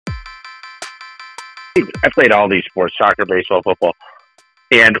I played all these sports, soccer, baseball, football,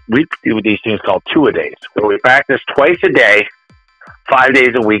 and we do these things called two-a-days, where we practice twice a day, 5 days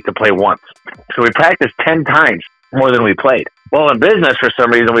a week to play once. So we practice 10 times more than we played. Well, in business, for some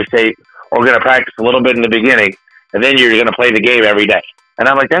reason, we say we're going to practice a little bit in the beginning, and then you're going to play the game every day. And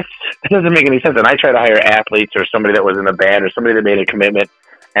I'm like, that doesn't make any sense. And I try to hire athletes or somebody that was in a band or somebody that made a commitment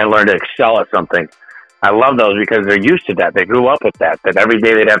and learned to excel at something. I love those because they're used to that. They grew up with that every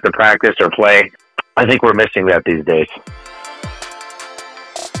day they'd have to practice or play. I think we're missing that these days.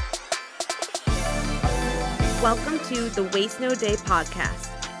 Welcome to the Waste No Day podcast,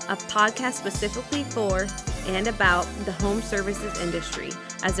 a podcast specifically for and about the home services industry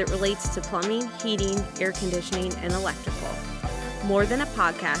as it relates to plumbing, heating, air conditioning, and electrical. More than a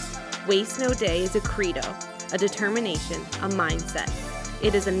podcast, Waste No Day is a credo, a determination, a mindset.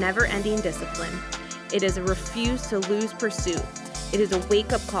 It is a never-ending discipline. It is a refuse to lose pursuit. It is a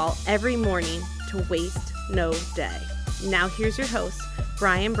wake-up call every morning to waste no day. Now here's your hosts,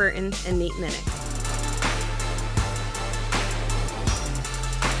 Brian Burton and Nate Minnick.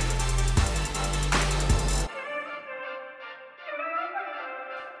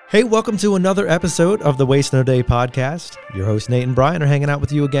 Hey, welcome to another episode of the Waste No Day podcast. Your hosts, Nate and Brian, are hanging out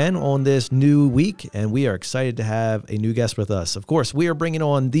with you again on this new week, and we are excited to have a new guest with us. Of course, we are bringing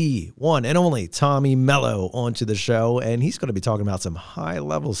on the one and only Tommy Mello onto the show, and he's going to be talking about some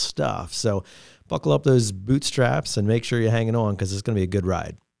high-level stuff. So buckle up those bootstraps and make sure you're hanging on because it's going to be a good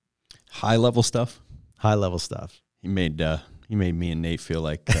ride. High-level stuff? High-level stuff. He made me and Nate feel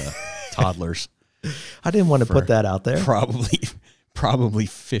like toddlers. I didn't want to put that out there. Probably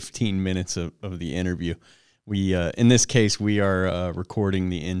 15 minutes of the interview. We in this case, we are recording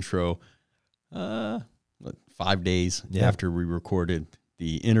the intro 5 days after we recorded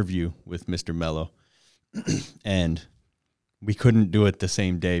the interview with Mr. Mello. And we couldn't do it the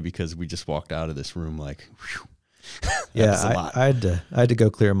same day because we just walked out of this room like, whew, I had to go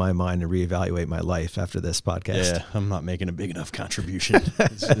clear my mind and reevaluate my life after this podcast. Yeah, I'm not making a big enough contribution.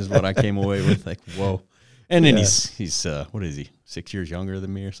 This is what I came away with. Like, whoa. And then he's what is he, 6 years younger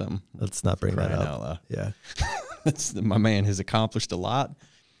than me or something? Let's not bring that up. Out loud. Yeah. My man has accomplished a lot.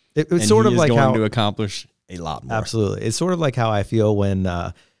 It's sort of like going to accomplish a lot more. Absolutely. It's sort of like how I feel when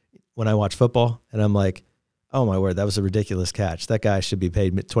I watch football and I'm like, oh my word, that was a ridiculous catch. That guy should be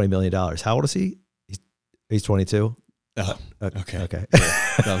paid $20 million. How old is he? He's 22. Okay.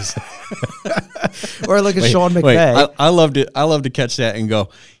 Yeah, or like a Sean McVay. I love to catch that and go,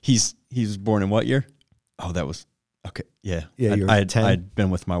 he was born in what year? Oh, that was okay. Yeah. I'd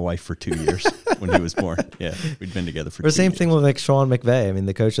been with my wife for 2 years when he was born. Yeah. We'd been together for 2 years. Same thing with like Sean McVay. I mean,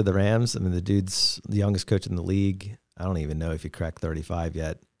 the coach of the Rams. I mean, the dude's the youngest coach in the league. I don't even know if he cracked 35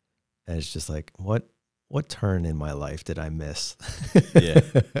 yet. And it's just like, what turn in my life did I miss? Yeah.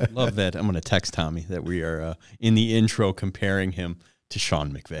 Love that. I'm going to text Tommy that we are in the intro comparing him to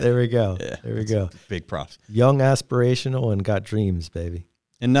Sean McVay. There we go. Yeah, there we go. Big props. Young, aspirational, and got dreams, baby.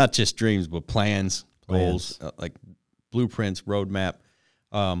 And not just dreams, but plans. Goals, like blueprints, roadmap.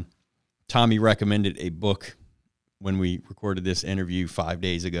 Tommy recommended a book when we recorded this interview 5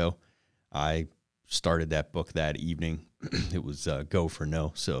 days ago. I started that book that evening. It was Go for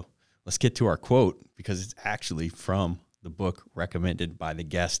No. So let's get to our quote because it's actually from the book recommended by the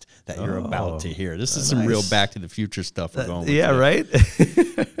guest that you're about to hear. This is some real Back to the Future stuff we're going with. Yeah, right?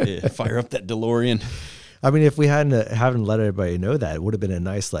 Yeah, fire up that DeLorean. I mean, if we haven't let everybody know that, it would have been a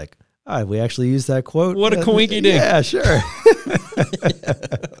nice like, we actually used that quote. What a coinky ding. Yeah, sure.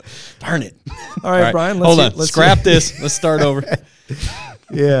 Darn it. All right, Brian. Let's scrap this. Let's start over.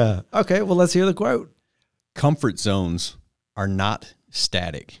 Yeah. Okay, well, let's hear the quote. Comfort zones are not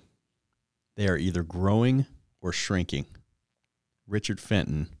static. They are either growing or shrinking. Richard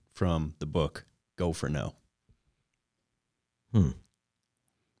Fenton from the book Go for No.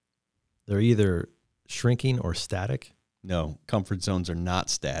 They're either shrinking or static. No, comfort zones are not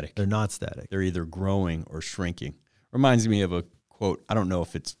static. They're not static. They're either growing or shrinking. Reminds me of a quote. I don't know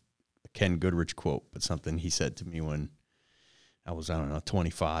if it's a Ken Goodrich quote, but something he said to me when I was,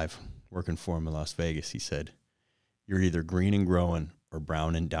 25, working for him in Las Vegas. He said, "You're either green and growing or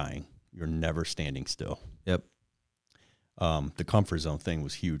brown and dying. You're never standing still." Yep. The comfort zone thing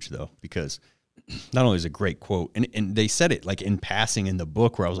was huge, though, because not only is it a great quote, and they said it like in passing in the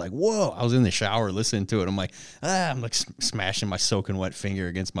book where I was like, whoa, I was in the shower listening to it. I'm like, I'm like smashing my soaking wet finger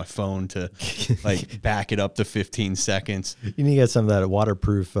against my phone to like back it up to 15 seconds. You need to get some of that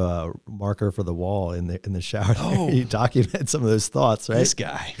waterproof marker for the wall in the shower. Oh. You document some of those thoughts, right? This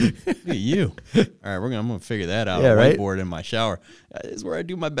guy, look at you. All right, I'm going to figure that out. Yeah, right? Whiteboard in my shower. That is where I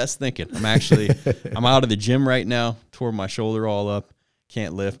do my best thinking. I'm out of the gym right now, tore my shoulder all up,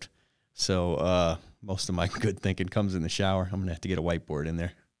 can't lift. So most of my good thinking comes in the shower. I'm gonna have to get a whiteboard in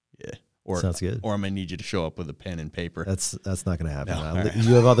there. Yeah. Sounds good. Or I'm gonna need you to show up with a pen and paper. That's not going to happen. No, Right.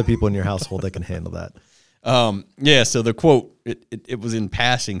 You have other people in your household that can handle that. Yeah. So the quote, it was in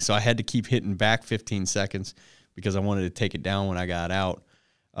passing, so I had to keep hitting back 15 seconds because I wanted to take it down when I got out.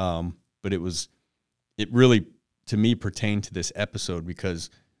 But it really, to me, pertained to this episode because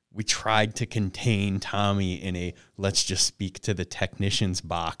we tried to contain Tommy in a let's just speak to the technicians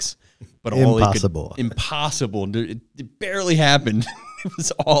box, but impossible. Impossible. It barely happened. It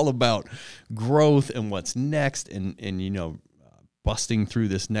was all about growth and what's next, and busting through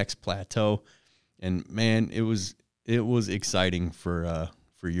this next plateau. And man, it was exciting for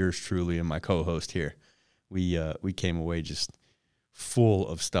yours truly and my co-host here. We came away just full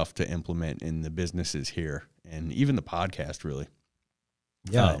of stuff to implement in the businesses here and even the podcast, really.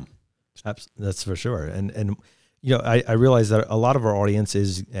 Yeah, that's for sure. And I realize that a lot of our audience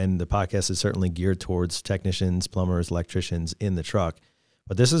is, and the podcast is certainly geared towards technicians, plumbers, electricians in the truck.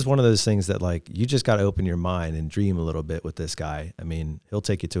 But this is one of those things that, like, you just got to open your mind and dream a little bit with this guy. I mean, he'll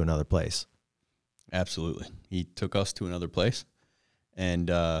take you to another place. Absolutely. He took us to another place. And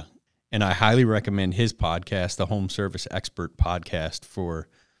I highly recommend his podcast, the Home Service Expert Podcast, for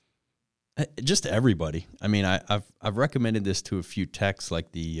just everybody. I mean, I've recommended this to a few techs,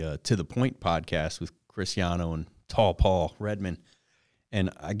 like the To The Point podcast with Cristiano and Tall Paul Redman. And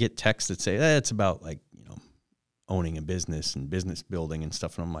I get texts that say, it's about, like, owning a business and business building and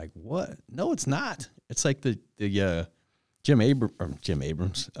stuff. And I'm like, what? No, it's not. It's like the Jim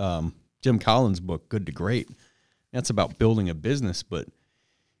Collins book, Good to Great. That's about building a business, but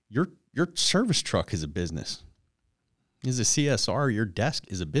your service truck is a business. As a CSR, your desk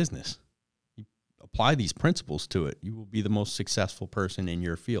is a business. You apply these principles to it, you will be the most successful person in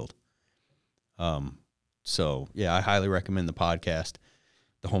your field. So yeah, I highly recommend the podcast,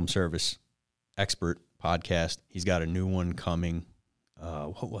 the Home Service Expert Podcast. He's got a new one coming.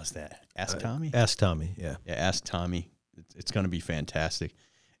 What was that? Ask Tommy? Ask Tommy, yeah. Yeah, Ask Tommy. It's going to be fantastic.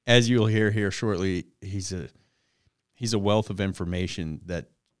 As you'll hear here shortly, he's a wealth of information that,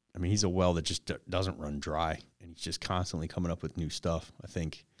 I mean, he's a well that just doesn't run dry, and he's just constantly coming up with new stuff, I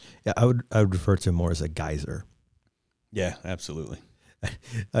think. Yeah, I would refer to him more as a geyser. Yeah, absolutely.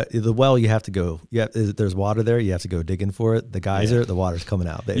 The well, you have to go. There's water there. You have to go digging for it. The geyser, The water's coming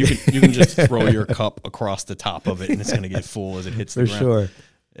out. Baby. You can just throw your cup across the top of it, and it's going to get full as it hits the ground. For sure.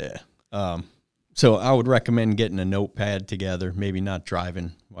 Yeah. So I would recommend getting a notepad together. Maybe not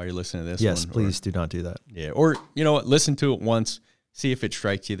driving while you're listening to this. Yes, one. please do not do that. Yeah, or you know what? Listen to it once. See if it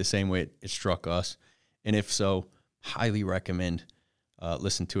strikes you the same way it struck us, and if so, highly recommend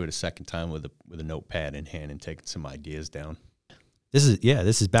listen to it a second time with a notepad in hand and taking some ideas down. This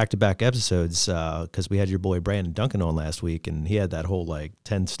is back-to-back episodes because we had your boy Brandon Duncan on last week, and he had that whole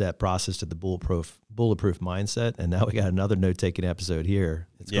 10-step process to the bulletproof mindset, and now we got another note-taking episode here.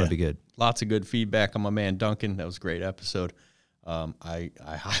 It's going to be good. Lots of good feedback on my man Duncan. That was a great episode. I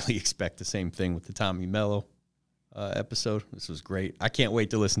highly expect the same thing with the Tommy Mello episode. This was great. I can't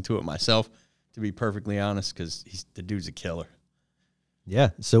wait to listen to it myself, to be perfectly honest, because the dude's a killer. Yeah,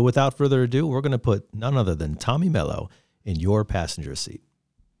 so without further ado, we're going to put none other than Tommy Mello in your passenger seat.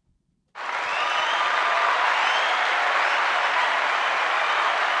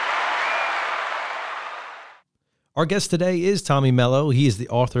 Our guest today is Tommy Mello. He is the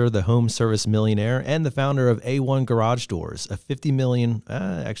author of The Home Service Millionaire and the founder of A1 Garage Doors, a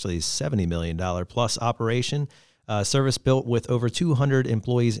 $70 million plus operation, service built with over 200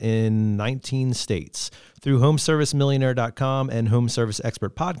 employees in 19 states. Through HomeServiceMillionaire.com and Home Service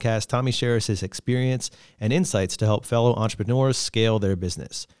Expert Podcast, Tommy shares his experience and insights to help fellow entrepreneurs scale their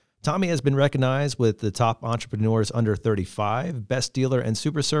business. Tommy has been recognized with the Top Entrepreneurs Under 35, Best Dealer and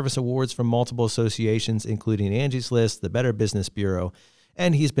Super Service Awards from multiple associations, including Angie's List, the Better Business Bureau,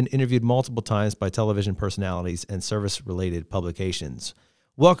 and he's been interviewed multiple times by television personalities and service-related publications.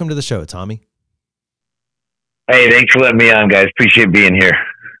 Welcome to the show, Tommy. Hey, thanks for letting me on, guys. Appreciate being here.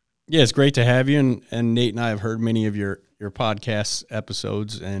 Yeah, it's great to have you. And Nate and I have heard many of your podcast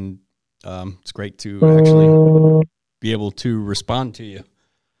episodes, and it's great to actually be able to respond to you.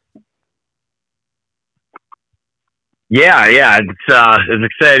 Yeah, it's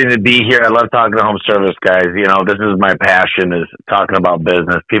exciting to be here. I love talking to home service guys. You know, this is my passion, is talking about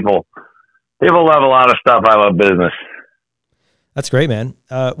business. People love a lot of stuff. I love business. That's great, man.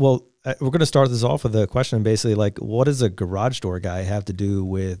 We're going to start this off with a question, basically, like, what does a garage door guy have to do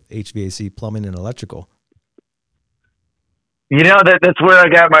with HVAC, plumbing, and electrical? You know, that's where I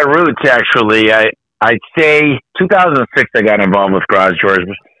got my roots, actually. I'd say 2006 I got involved with garage doors.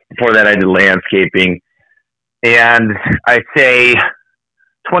 Before that, I did landscaping. And I'd say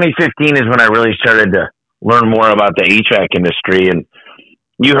 2015 is when I really started to learn more about the HVAC industry. And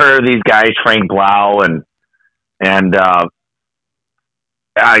you heard of these guys, Frank Blau, and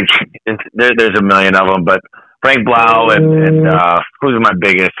there's a million of them, but Frank Blau and who's my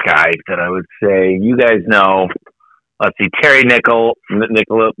biggest guy that I would say you guys know. Let's see, Terry Nichols.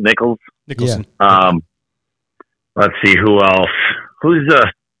 Nicholson. Yeah. Let's see who else. Who's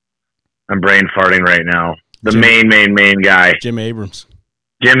I'm brain farting right now. The main guy. Jim Abrams.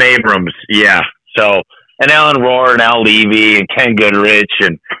 Yeah. So, and Alan Rohr and Al Levy and Ken Goodrich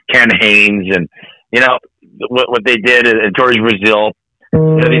and Ken Haynes and what they did, and George Brazil.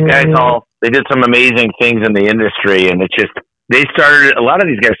 These guys they did some amazing things in the industry, and it's just a lot of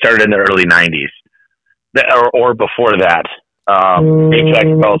these guys started in the early 90s. Or before that,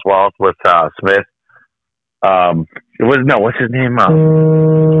 HVAC Spells Wealth with Smith. What's his name?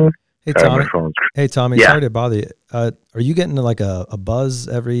 Hey Tommy, yeah. Sorry to bother you. Are you getting like a buzz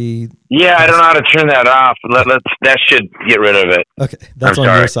every? Yeah, I don't know how to turn that off. That should get rid of it. Okay, that's on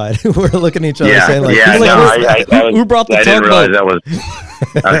your side. We're looking at each other saying like, who brought the I didn't realize that was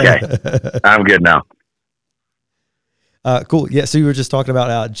okay. I'm good now. Cool. Yeah. So you were just talking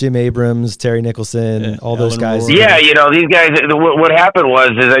about Jim Abrams, Terry Nicholson, all those guys. Yeah. These guys, what happened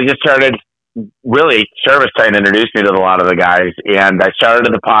is I just started really Service Titan introduced me to a lot of the guys. And I started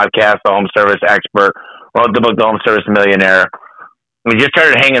the podcast, The Home Service Expert, wrote the book, The Home Service Millionaire. We just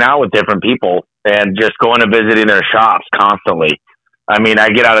started hanging out with different people and just going and visiting their shops constantly. I mean, I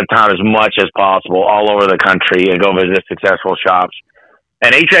get out of town as much as possible all over the country and go visit successful shops.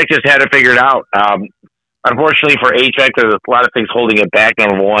 And HVAC just had it figured out. Unfortunately for HVAC, there's a lot of things holding it back.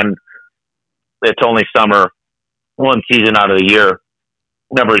 Number one, it's only summer, one season out of the year.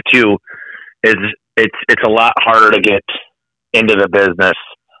 Number two is it's a lot harder to get into the business,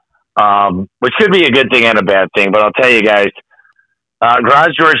 which could be a good thing and a bad thing. But I'll tell you guys,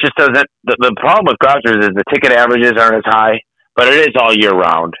 garage doors just doesn't. The problem with garage doors is the ticket averages aren't as high, but it is all year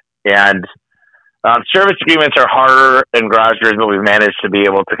round. And service agreements are harder in garage doors, but we've managed to be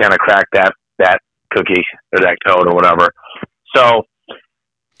able to kind of crack that cookie or that code or whatever. So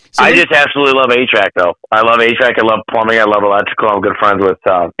I just absolutely love HVAC though. I love HVAC. I love plumbing. I love electrical. I'm good friends with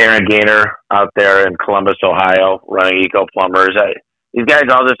Aaron Gaynor out there in Columbus, Ohio, running Eco Plumbers. These guys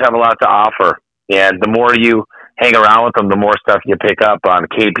all just have a lot to offer. And the more you hang around with them, the more stuff you pick up on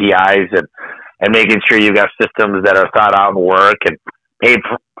KPIs and making sure you've got systems that are thought out and work and paid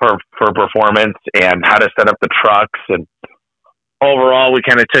for performance and how to set up the trucks. And overall, we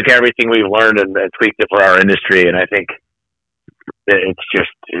kind of took everything we've learned and tweaked it for our industry. And I think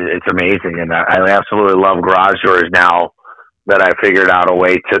it's amazing. And I absolutely love garage doors now that I figured out a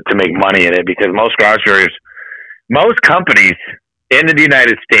way to make money in it, because most garage doors, most companies in the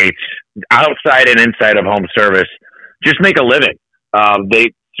United States, outside and inside of home service, just make a living.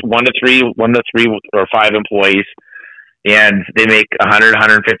 They 1 to 3 or 5 employees, and they make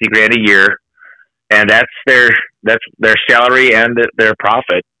 $150,000 a year, and that's their salary and their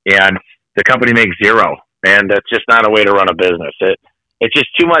profit, and the company makes zero, and that's just not a way to run a business. It's just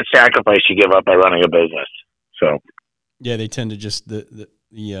too much sacrifice you give up by running a business. So yeah, they tend to just the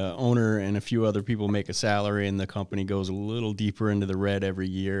owner and a few other people make a salary, and the company goes a little deeper into the red every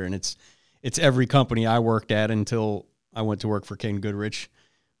year. And it's every company I worked at until I went to work for Ken Goodrich,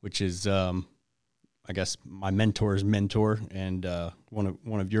 which is I guess my mentor's mentor and one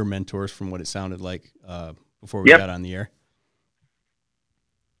of your mentors, from what it sounded like before we got on the air.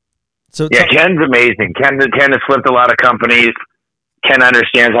 So yeah, Ken's amazing. Ken has flipped a lot of companies. Ken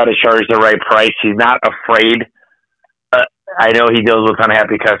understands how to charge the right price. He's not afraid. I know he deals with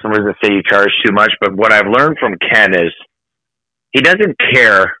unhappy customers that say you charge too much, but what I've learned from Ken is he doesn't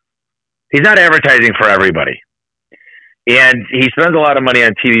care. He's not advertising for everybody. And he spends a lot of money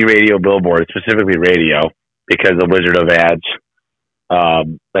on TV, radio, billboards, specifically radio, because the Wizard of Ads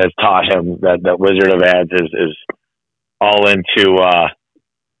has taught him that Wizard of Ads is all into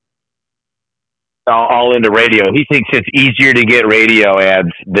radio. He thinks it's easier to get radio ads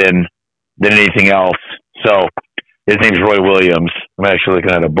than anything else. So his name's Roy Williams. I'm actually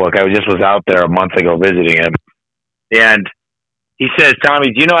looking at a book. I was out there a month ago visiting him, and he says, "Tommy,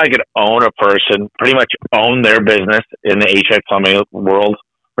 do you know I could own a person, pretty much own their business in the HVAC plumbing world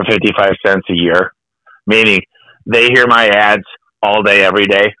for 55 cents a year? Meaning they hear my ads all day, every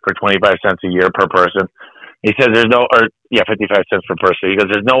day for 25 cents a year per person." He says 55 cents per person. He goes,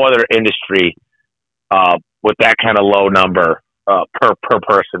 "There's no other industry with that kind of low number per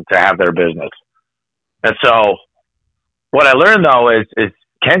person to have their business." And so what I learned though is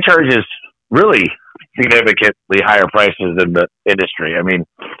Ken charges really significantly higher prices than the industry. I mean,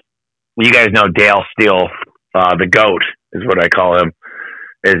 you guys know Dale Steele, the GOAT is what I call him.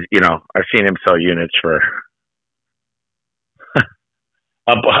 is, I've seen him sell units for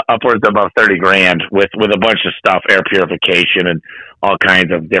upwards of about $30,000 with a bunch of stuff, air purification and all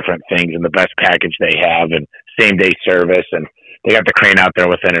kinds of different things, and the best package they have, and same day service, and they got the crane out there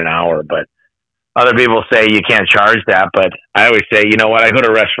within an hour. But other people say you can't charge that, but I always say, you know what? I go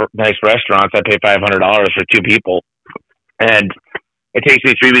to nice restaurants. I pay $500 for 2 people, and it takes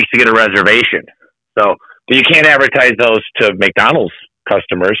me 3 weeks to get a reservation. So, but you can't advertise those to McDonald's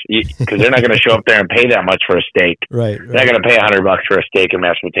customers because they're not going to show up there and pay that much for a steak. Right. They're not going to pay $100 for a steak and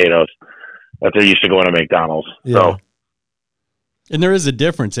mashed potatoes if they're used to going to McDonald's. Yeah. So, and there is a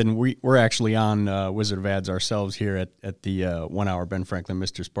difference, and we're actually on Wizard of Ads ourselves here at the 1 Hour Ben Franklin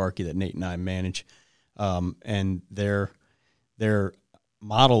Mr. Sparky that Nate and I manage, and their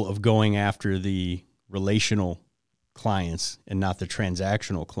model of going after the relational clients and not the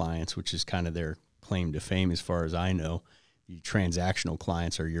transactional clients, which is kind of their claim to fame as far as I know. The transactional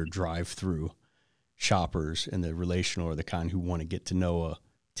clients are your drive-through shoppers, and the relational are the kind who want to get to know a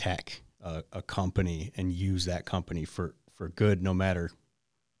tech, a company, and use that company for good, no matter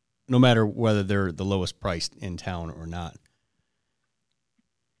whether they're the lowest priced in town or not.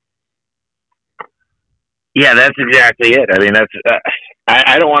 Yeah, that's exactly it. I mean,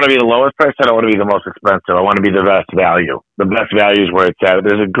 I don't want to be the lowest price. I don't want to be the most expensive. I want to be the best value. The best value is where it's at.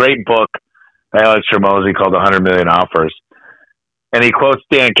 There's a great book by Alex Hormozi called 100 Million Offers. And he quotes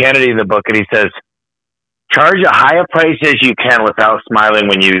Dan Kennedy in the book, and he says, charge a higher price as you can without smiling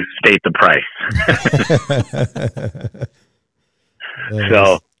when you state the price.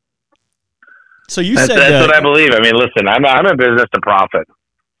 So you that's what I believe. I mean, listen, I'm in business to profit.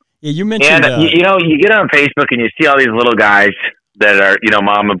 Yeah, you mentioned... And, you get on Facebook and you see all these little guys that are,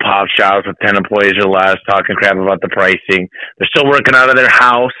 mom and pop shops with 10 employees or less talking crap about the pricing. They're still working out of their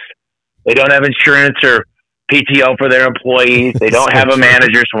house. They don't have insurance or PTO for their employees. They don't have a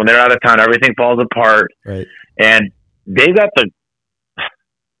manager, so when they're out of town, everything falls apart. Right. And they've got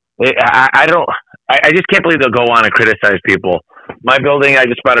I just can't believe they'll go on and criticize people. My building, I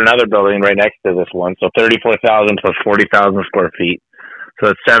just bought another building right next to this one, so 34,000 plus 40,000 square feet.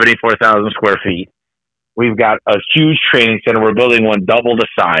 So it's 74,000 square feet. We've got a huge training center. We're building one double the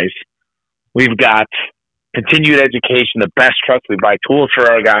size. We've got continued education, the best trucks. We buy tools for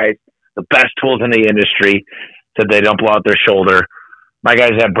our guys, the best tools in the industry so they don't blow out their shoulder. My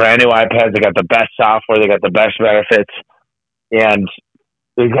guys have brand new iPads. They got the best software. They got the best benefits. And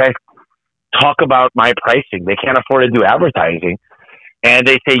these guys talk about my pricing. They can't afford to do advertising. And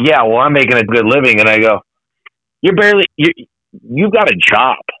they say, yeah, well, I'm making a good living. And I go, you've got a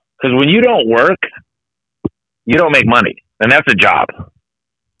job. Because when you don't work, you don't make money. And that's a job.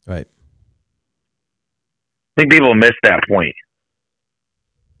 Right. I think people miss that point.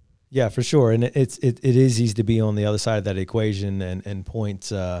 Yeah, for sure. And it is easy to be on the other side of that equation and point,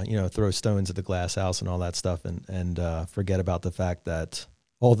 throw stones at the glass house and all that stuff and forget about the fact that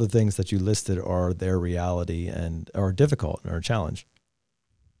all the things that you listed are their reality and are difficult and are a challenge.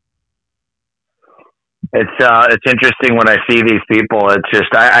 It's interesting when I see these people. It's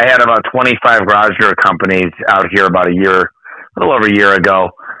just, I had about 25 garage door companies out here about a little over a year ago.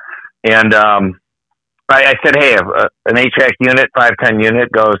 And, I said, hey, if an HVAC unit, 510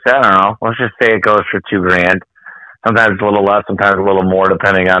 unit goes, I don't know, let's just say it goes for $2,000. Sometimes it's a little less, sometimes a little more,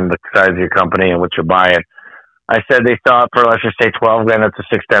 depending on the size of your company and what you're buying. I said they sell it for, let's just say $12,000. That's a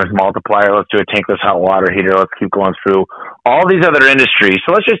 6 times multiplier. Let's do a tankless hot water heater. Let's keep going through all these other industries.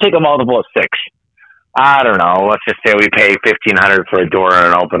 So let's just take a multiple of 6. I don't know. Let's just say we pay $1,500 for a door and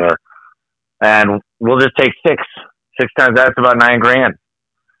an opener, and we'll just take 6 times. That's about $9,000.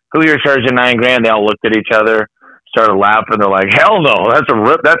 Who you're charging $9,000? They all looked at each other, started laughing. They're like, "Hell no,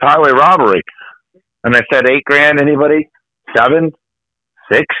 that's highway robbery." And I said, $8,000. Anybody? 7,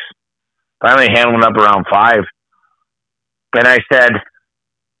 6. Finally, hand went up around 5. And I said,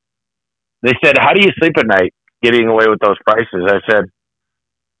 they said, "How do you sleep at night, getting away with those prices?" I said,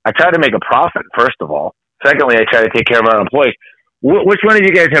 I try to make a profit, first of all. Secondly, I try to take care of our employees. Which one of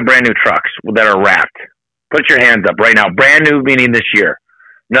you guys have brand new trucks that are wrapped? Put your hands up right now. Brand new, meaning this year.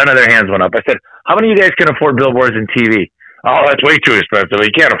 None of their hands went up. I said, how many of you guys can afford billboards and TV? Oh, that's way too expensive.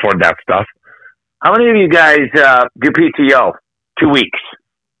 You can't afford that stuff. How many of you guys do PTO 2 weeks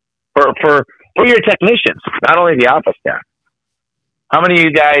for your technicians, not only the office staff? How many of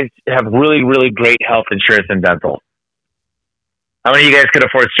you guys have really, really great health insurance and dental? How many of you guys could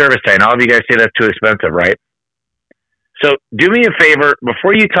afford service time? All of you guys say that's too expensive, right? So do me a favor,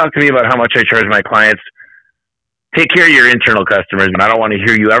 before you talk to me about how much I charge my clients, take care of your internal customers, and I don't want to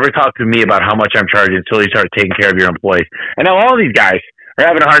hear you ever talk to me about how much I'm charging until you start taking care of your employees. And now all these guys are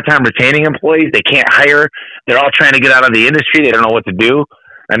having a hard time retaining employees. They can't hire. They're all trying to get out of the industry. They don't know what to do.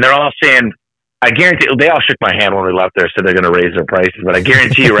 and they're all saying, I guarantee they all shook my hand when we left there, so they're going to raise their prices. But I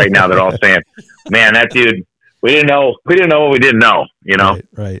guarantee you right now, they're all saying, "Man, that dude, we didn't know what we didn't know." You know,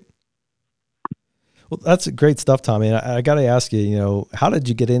 right. Well, that's great stuff, Tommy. I got to ask you, how did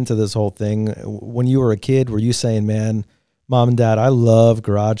you get into this whole thing? When you were a kid, were you saying, "Man, Mom and Dad, I love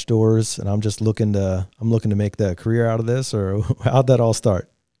garage doors, and I'm looking to make the career out of this," or how'd that all start?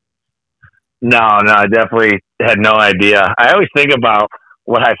 No, I definitely had no idea. I always think about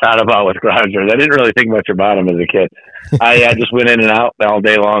what I thought about with garage doors. I didn't really think much about them as a kid. I just went in and out all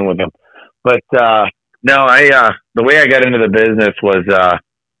day long with them. But no, the way I got into the business was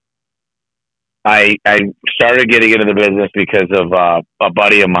I started getting into the business because of a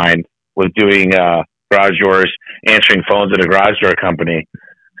buddy of mine was doing garage doors, answering phones at a garage door company.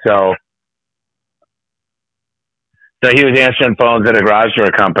 So he was answering phones at a garage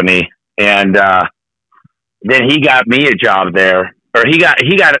door company, and then he got me a job there, or he got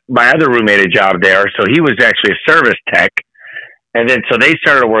my other roommate a job there. So he was actually a service tech, and then so they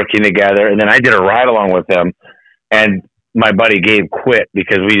started working together, and then I did a ride along with them, and my buddy Gabe quit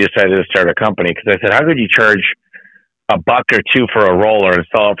because we decided to start a company. Because I said, how could you charge $1 or $2 for a roller and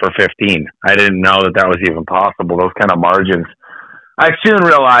sell it for 15? I didn't know that was even possible. Those kind of margins. I soon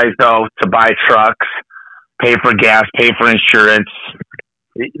realized, though, to buy trucks, pay for gas, pay for insurance.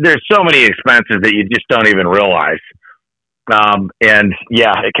 There's so many expenses that you just don't even realize. And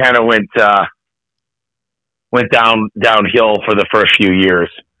yeah, it kind of went downhill for the first few years.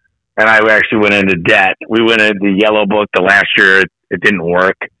 And I actually went into debt. We went into the yellow book the last year. It didn't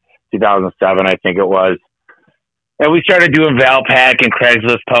work. 2007, I think it was. And we started doing Valpak and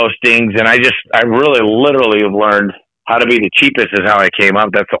Craigslist postings. And I really literally have learned how to be the cheapest is how I came up.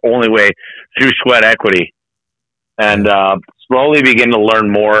 That's the only way, through sweat equity. And slowly begin to learn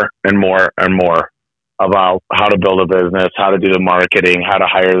more and more and more about how to build a business, how to do the marketing, how to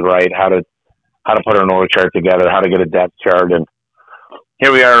hire right, how to put an org chart together, how to get a depth chart. And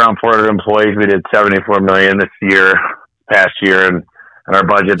here we are, around 400 employees. We did $74 million past year, and our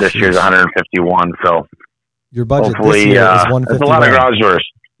budget this year is 151. So your budget this year is 151. That's a lot of garage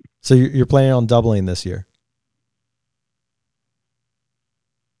doors. So you're planning on doubling this year?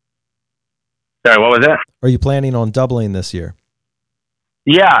 Sorry, what was that? Are you planning on doubling this year?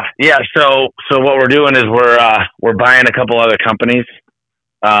 Yeah. So what we're doing is we're buying a couple other companies.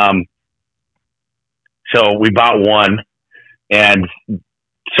 So we bought one, and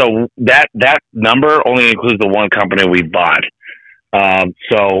so that number only includes the one company we bought.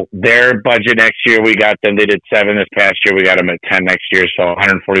 So their budget next year, we got them. They did 7 this past year. We got them at 10 next year. So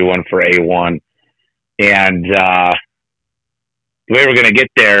 141 for A1. And the way we're going to get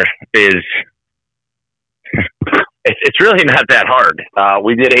there is. It's really not that hard.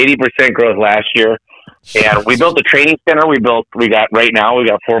 We did 80% growth last year, and we built a training center. We got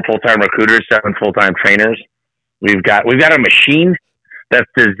 4 full-time recruiters, 7 full-time trainers. We've got a machine that's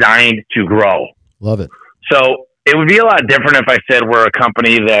designed to grow. Love it. So it would be a lot different if I said we're a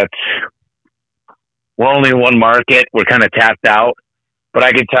company that's we're only in one market. We're kind of tapped out, but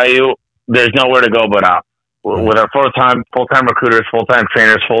I can tell you there's nowhere to go but up. With our full-time recruiters, full-time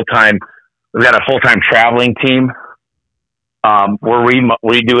trainers, we've got a full-time traveling team. We're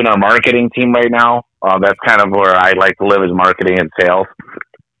redoing our marketing team right now. That's kind of where I like to live, is marketing and sales.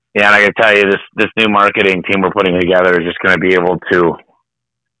 And I can tell you this new marketing team we're putting together is just going to be able to,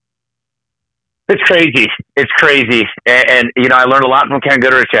 it's crazy. And I learned a lot from Ken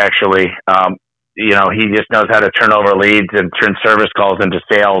Goodrich, actually. He just knows how to turn over leads and turn service calls into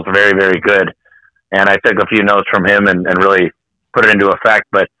sales very, very good. And I took a few notes from him and really put it into effect.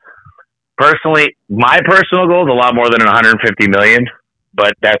 But personally, my personal goal is a lot more than 150 million,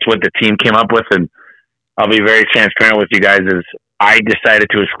 but that's what the team came up with. And I'll be very transparent with you guys, is I decided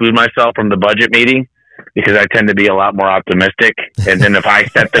to exclude myself from the budget meeting because I tend to be a lot more optimistic. And then if I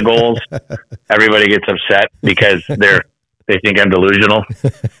set the goals, everybody gets upset because they think I'm delusional.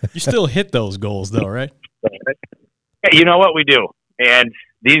 You still hit those goals though, right? You know what? We do. And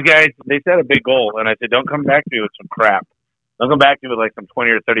these guys, they set a big goal, and I said, don't come back to me with some crap. Don't come back to me with like some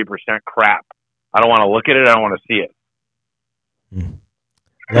 20 or 30% crap. I don't want to look at it. I don't want to see it.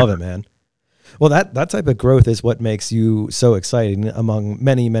 Love it, man. Well, that type of growth is what makes you so exciting, among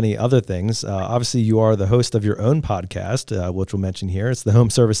many, many other things. Obviously, you are the host of your own podcast, which we'll mention here. It's the Home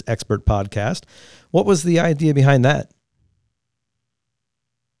Service Expert Podcast. What was the idea behind that?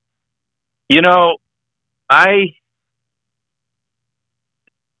 I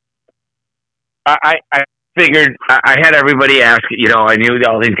figured I had everybody ask, I knew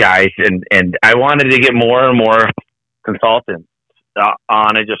all these guys, and I wanted to get more and more consultants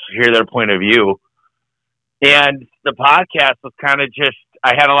on and just hear their point of view. And the podcast was kind of just,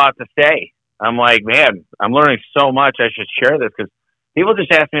 I had a lot to say. I'm like, man, I'm learning so much. I should share this because people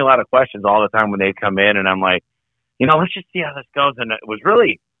just ask me a lot of questions all the time when they come in. And I'm like, let's just see how this goes. And it was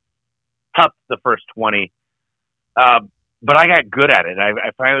really tough the first 20. But I got good at it.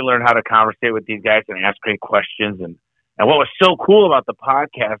 I finally learned how to conversate with these guys and ask great questions. And what was so cool about the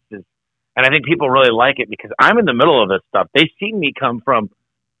podcast is, and I think people really like it because I'm in the middle of this stuff. They see me come from,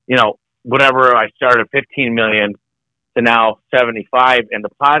 whatever I started 15 million to now 75. And the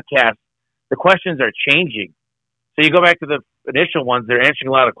podcast, the questions are changing. So you go back to the initial ones, they're answering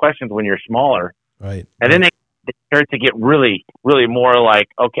a lot of questions when you're smaller. Right. And then they start to get really, really more like,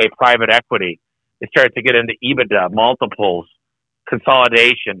 okay, private equity. They start to get into EBITDA, multiples,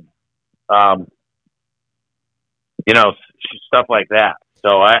 consolidation, stuff like that.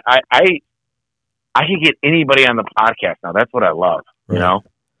 So I can get anybody on the podcast now. That's what I love,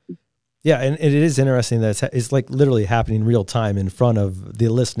 Yeah, and it is interesting that it's like literally happening real time in front of the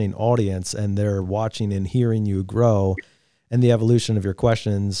listening audience, and they're watching and hearing you grow and the evolution of your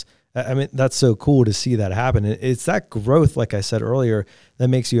questions. I mean, that's so cool to see that happen. It's that growth, like I said earlier, that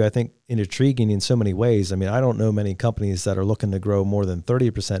makes you, I think, intriguing in so many ways. I mean, I don't know many companies that are looking to grow more than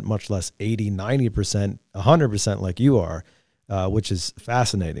 30%, much less 80, 90%, 100% like you are, which is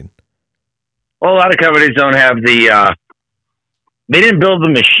fascinating. Well, a lot of companies don't have they didn't build the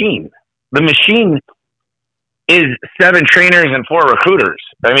machine. The machine is 7 trainers and 4 recruiters.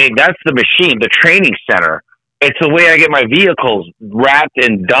 I mean, that's the machine, the training center. It's the way I get my vehicles wrapped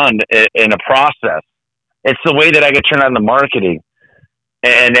and done in a process. It's the way that I get turned on the marketing.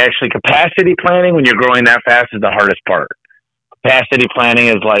 And actually capacity planning when you're growing that fast is the hardest part. Capacity planning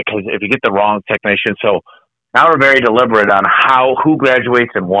is like, cause if you get the wrong technician. So now we're very deliberate on who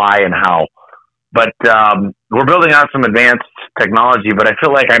graduates and why and how. But we're building out some advanced technology, but I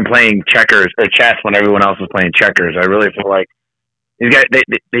feel like I'm playing checkers or chess when everyone else is playing checkers. I really feel like these guys,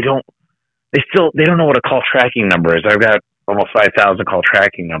 they don't know what a call tracking number is. I've got almost 5,000 call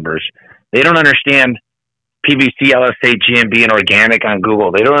tracking numbers. They don't understand PVC, LSA, GMB, and organic on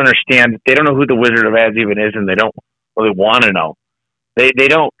Google. They don't understand. They don't know who the Wizard of Ads even is, and they don't really want to know. They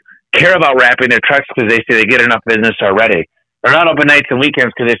don't care about wrapping their trucks because they say they get enough business already. They're not open nights and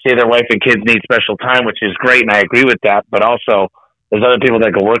weekends because they say their wife and kids need special time, which is great, and I agree with that. But also, there's other people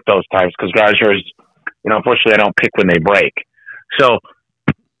that can work those times because garagers, unfortunately, I don't pick when they break. So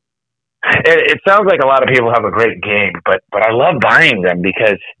it sounds like a lot of people have a great game, but I love buying them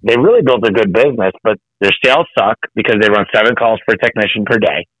because they really built a good business, but their sales suck because they run 7 calls per technician per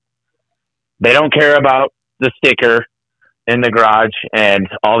day. They don't care about the sticker in the garage and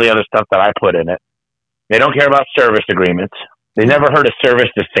all the other stuff that I put in it. They don't care about service agreements. They never heard of service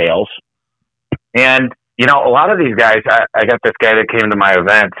to sales. And, a lot of these guys, I got this guy that came to my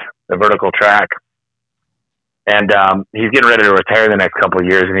event, the Vertical Track, and he's getting ready to retire the next couple of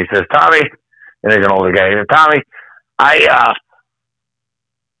years. And he says, Tommy, and he's an older guy, he says, Tommy, I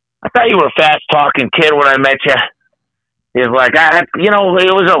thought you were a fast-talking kid when I met you. He's like, it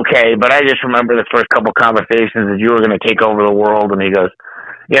was okay, but I just remember the first couple conversations that you were going to take over the world. And he goes,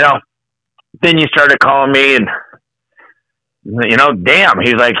 then you started calling me and, damn,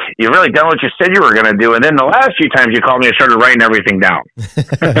 he's like, you really done what you said you were going to do. And then the last few times you called me, I started writing everything down.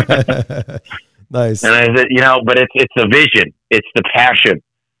 Nice. And I said, but it's the vision, it's the passion,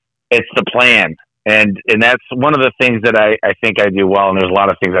 it's the plan. And that's one of the things that I think I do well. And there's a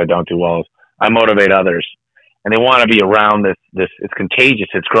lot of things I don't do well. Is I motivate others and they want to be around this, it's contagious,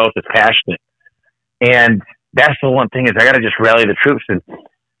 it's growth, it's passionate. And that's the one thing is I got to just rally the troops. And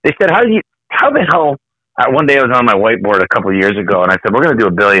they said, how the hell, one day I was on my whiteboard a couple of years ago and I said, we're going to do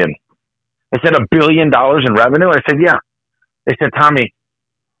 $1 billion. They said, $1 billion in revenue? I said, yeah. They said, Tommy,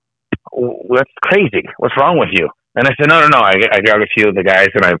 that's crazy. What's wrong with you? And I said, no. I grabbed a few of the guys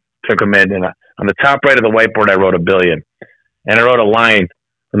and I took them in. And on the top right of the whiteboard, I wrote $1 billion. And I wrote a line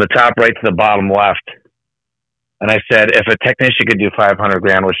from the top right to the bottom left. And I said, if a technician could do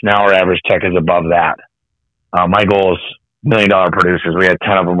 $500,000, which now our average tech is above that, my goal is $1 million producers. We had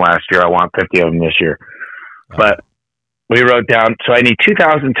 10 of them last year. I want 50 of them this year. Wow. But we wrote down, so I need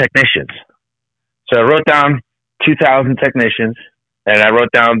 2,000 technicians. So I wrote down 2,000 technicians, and I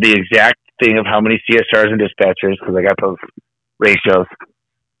wrote down the exact thing of how many CSRs and dispatchers, because I got those ratios.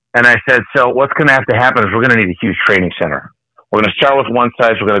 And I said, so what's going to have to happen is we're going to need a huge training center. We're going to start with one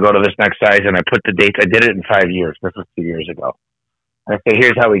size. We're going to go to this next size. And I put the dates. I did it in 5 years. This was 2 years ago. I said,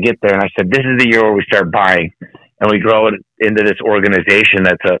 here's how we get there. And I said, this is the year where we start buying. And we grow it into this organization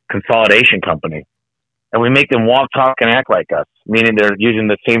that's a consolidation company. And we make them walk, talk, and act like us, meaning they're using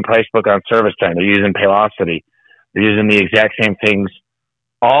the same price book on service time. They're using Paylocity. They're using the exact same things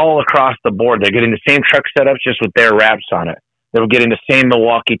all across the board. They're getting the same truck setups just with their wraps on it. They're getting the same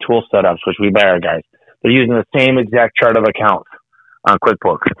Milwaukee tool setups, which we buy our guys. They're using the same exact chart of accounts on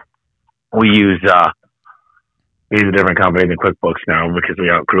QuickBooks. We use a different company than QuickBooks now because we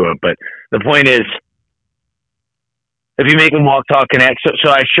outgrew it. But the point is, if you make them walk, talk, connect.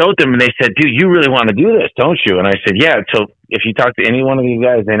 So I showed them, and they said, dude, you really want to do this, don't you? And I said, yeah. So if you talk to any one of these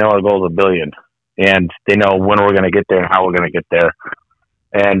guys, they know our goal is $1 billion. And they know when we're going to get there and how we're going to get there.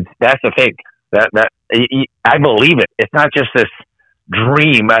 And that's the thing. I believe it. It's not just this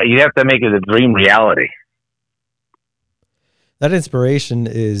dream. You have to make it a dream reality. That inspiration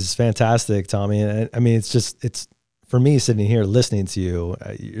is fantastic, Tommy. And I mean, it's for me sitting here listening to you,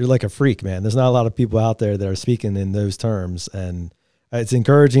 you're like a freak, man. There's not a lot of people out there that are speaking in those terms. And it's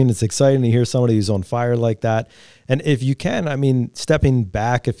encouraging. It's exciting to hear somebody who's on fire like that. And if you can, I mean, stepping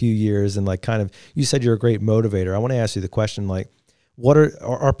back a few years and like kind of, you said you're a great motivator. I want to ask you the question, like, what are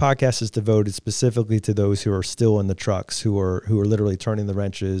our podcast is devoted specifically to those who are still in the trucks, who are literally turning the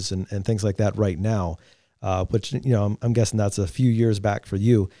wrenches and things like that right now, which, you know, I'm guessing that's a few years back for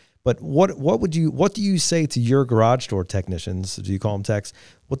you. But what do you say to your garage door technicians? Do you call them techs?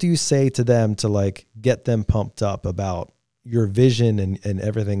 What do you say to them to like get them pumped up about your vision and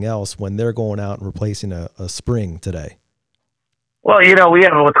everything else when they're going out and replacing a spring today? Well, you know, we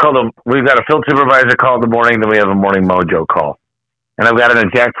have we've got a field supervisor call in the morning, then we have a morning mojo call. And I've got an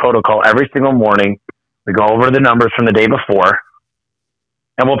exact protocol every single morning. We go over the numbers from the day before,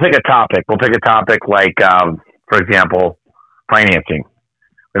 and we'll pick a topic. We'll pick a topic like, for example, financing.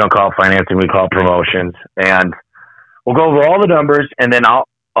 We don't call it financing, we call it promotions. And we'll go over all the numbers, and then a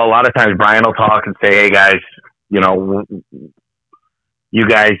lot of times Brian will talk and say, hey, guys, you know, you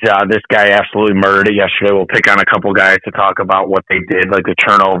guys, this guy absolutely murdered it yesterday. We'll pick on a couple guys to talk about what they did, like the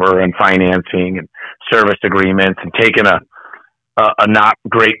turnover and financing and service agreements and taking a not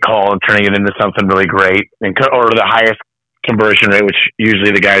great call and turning it into something really great, or the highest conversion rate, which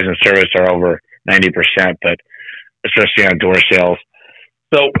usually the guys in service are over 90%, but especially on door sales.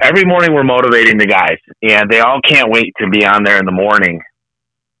 So every morning we're motivating the guys, and they all can't wait to be on there in the morning,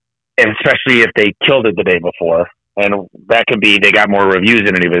 and especially if they killed it the day before. And that could be they got more reviews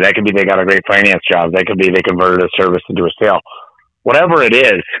than anybody. That could be they got a great finance job. That could be they converted a service into a sale. Whatever it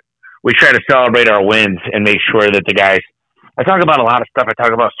is, we try to celebrate our wins and make sure that the guys, I talk about a lot of stuff. I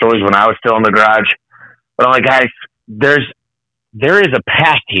talk about stories when I was still in the garage. But I'm like, guys, there is a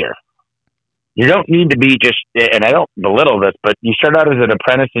path here. You don't need to be just, and I don't belittle this, but you start out as an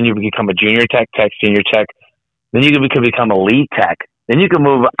apprentice and you become a junior tech, senior tech. Then you can become a lead tech. Then you can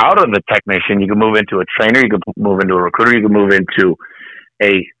move out of the technician. You can move into a trainer. You can move into a recruiter. You can move into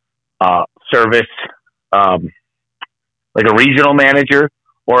a service, like a regional manager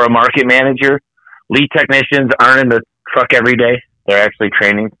or a market manager. Lead technicians aren't in the truck every day. They're actually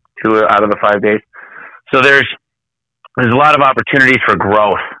training 2 out of the 5 days. So there's a lot of opportunities for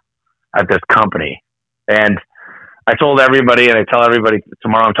growth at this company. And I told everybody, and I tell everybody,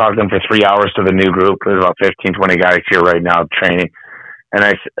 tomorrow I'm talking for 3 hours to the new group. There's about 15, 20 guys here right now training.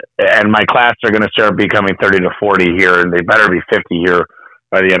 And my class are going to start becoming 30 to 40 here, and they better be 50 here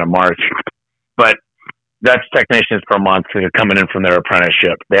by the end of March. But that's technicians per month that are coming in from their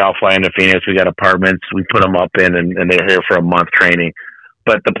apprenticeship. They all fly into Phoenix. We got apartments. We put them up in, and they're here for a month training.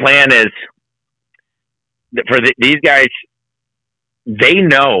 But the plan is for these guys, they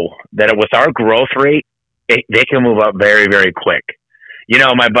know that with our growth rate, they can move up very, very quick. You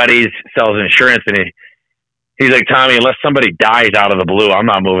know, my buddy sells insurance, and he's like, Tommy, unless somebody dies out of the blue, I'm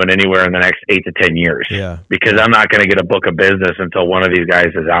not moving anywhere in the next 8 to 10 years. Yeah. Because I'm not going to get a book of business until one of these guys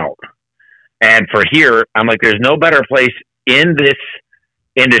is out. And for here, I'm like, there's no better place in this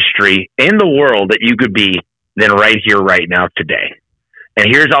industry, in the world, that you could be than right here, right now, today. And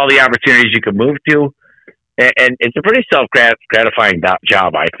here's all the opportunities you could move to. And it's a pretty self-gratifying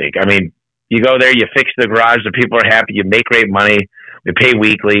job, I think. I mean, you go there, you fix the garage, the people are happy, you make great money, we pay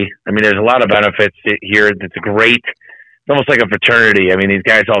weekly. I mean, there's a lot of benefits here. It's great. It's almost like a fraternity. I mean, these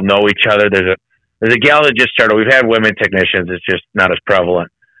guys all know each other. There's a gal that just started. We've had women technicians. It's just not as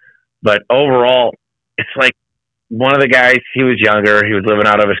prevalent. But overall, it's like one of the guys, he was younger. He was living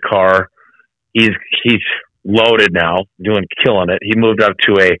out of his car. He's loaded now, killing it. He moved up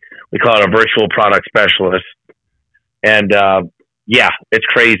to we call it a virtual product specialist. And yeah, it's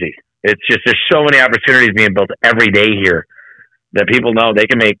crazy. It's just, there's so many opportunities being built every day here that people know they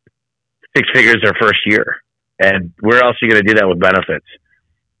can make 6 figures their first year. And where else are you going to do that with benefits?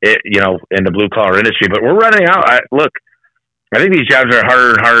 In the blue collar industry. But we're running out. I think these jobs are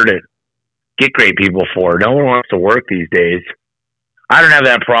harder and harder to get great people for. No one wants to work these days. I don't have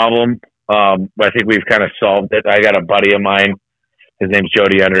that problem. I think we've kind of solved it. I got a buddy of mine His name's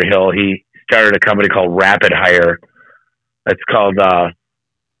Jody Underhill. He started a company called Rapid Hire. It's called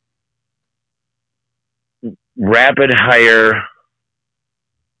Rapid Hire.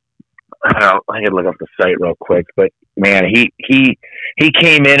 I can look up the site real quick, but man, he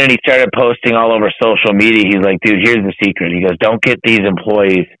came in and he started posting all over social media. He's like, dude, here's the secret. He goes, don't get these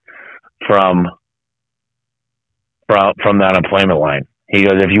employees from the unemployment line. He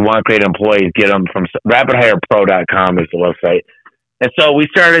goes, if you want great employees, get them from rapidhirepro.com is the website. And so we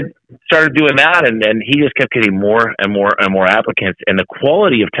started doing that, and then he just kept getting more and more and more applicants. And the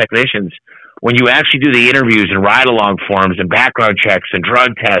quality of technicians, when you actually do the interviews and ride-along forms and background checks and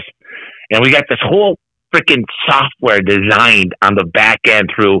drug tests, and we got this whole freaking software designed on the back end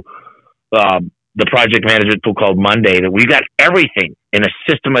through the project management tool called Monday, that we got everything in a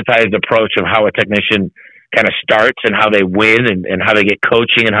systematized approach of how a technician kind of starts and how they win and how they get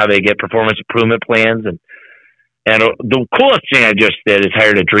coaching and how they get performance improvement plans. And the coolest thing I just did is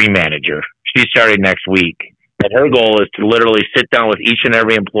hired a dream manager. She started next week. And her goal is to literally sit down with each and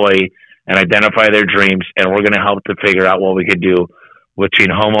every employee and identify their dreams. And we're going to help to figure out what we could do between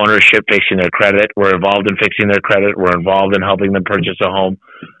home ownership, fixing their credit. We're involved in fixing their credit. We're involved in helping them purchase a home.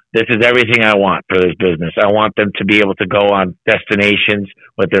 This is everything I want for this business. I want them to be able to go on destinations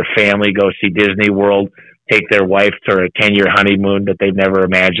with their family, go see Disney World, take their wife to a 10-year honeymoon that they've never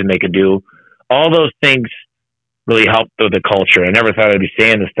imagined they could do. All those things really help with the culture. I never thought I'd be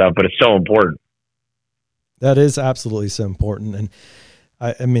saying this stuff, but it's so important. That is absolutely so important. And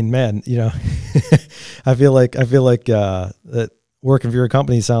I mean, man, you know, I feel like that working for your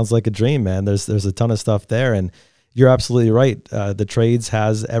company sounds like a dream, man. There's a ton of stuff there, and you're absolutely right. The trades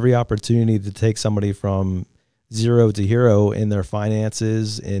has every opportunity to take somebody from zero to hero in their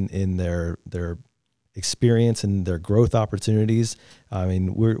finances, in their experience and their growth opportunities. I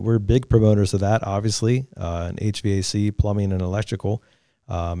mean, we're big promoters of that, obviously, in HVAC, plumbing, and electrical.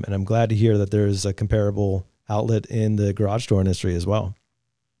 And I'm glad to hear that there's a comparable outlet in the garage door industry as well.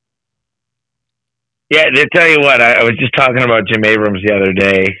 Yeah, to tell you what, I was just talking about Jim Abrams the other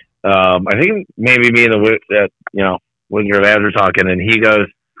day. I think maybe me and the Wizard of Ads were talking, and he goes,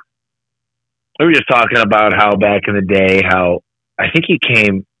 we were just talking about how back in the day, how I think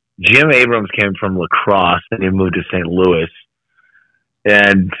Jim Abrams came from La Crosse and he moved to St. Louis.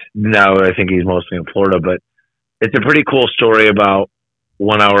 And now I think he's mostly in Florida, but it's a pretty cool story about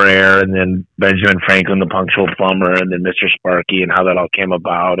 1 Hour Air and then Benjamin Franklin, the punctual plumber, and then Mr. Sparky and how that all came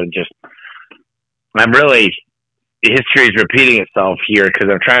about. And just, history is repeating itself here because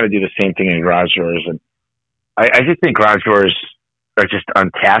I'm trying to do the same thing in garage doors. And I just think garage doors are just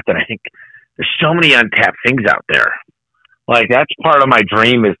untapped. And I think there's so many untapped things out there. Like, that's part of my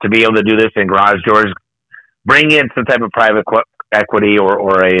dream, is to be able to do this in garage doors, bring in some type of private equity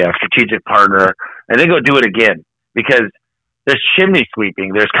or a strategic partner, and then go do it again. Because there's chimney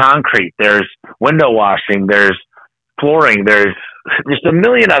sweeping, there's concrete, there's window washing, there's flooring, there's just a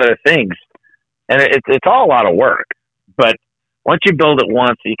million other things. And it's all a lot of work. But once you build it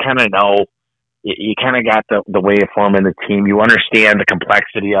once, you kind of know, you kind of got the way of forming the team. You understand the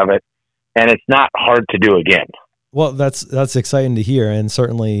complexity of it, and it's not hard to do again. Well, that's exciting to hear, and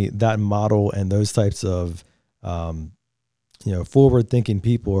certainly that model and those types of forward-thinking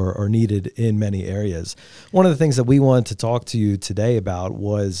people are needed in many areas. One of the things that we wanted to talk to you today about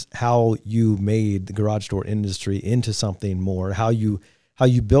was how you made the garage door industry into something more, how you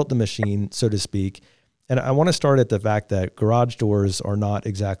built the machine, so to speak. And I want to start at the fact that garage doors are not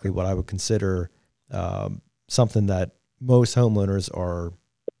exactly what I would consider something that most homeowners are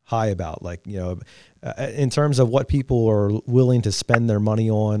high about. Like, in terms of what people are willing to spend their money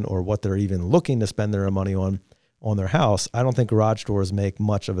on, or what they're even looking to spend their money on their house, I don't think garage doors make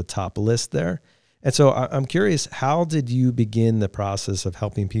much of a top list there. And so I'm curious, how did you begin the process of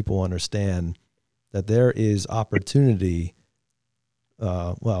helping people understand that there is opportunity,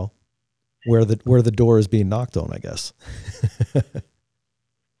 where the door is being knocked on, I guess?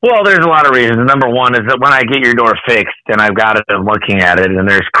 Well, there's a lot of reasons. Number one is that when I get your door fixed and I've got it and looking at it, and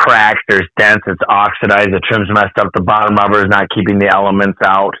there's cracks, there's dents, it's oxidized, the trim's messed up, the bottom rubber is not keeping the elements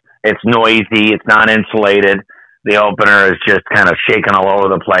out, it's noisy, it's not insulated, the opener is just kind of shaking all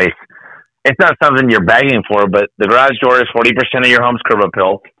over the place. It's not something you're begging for, but the garage door is 40% of your home's curb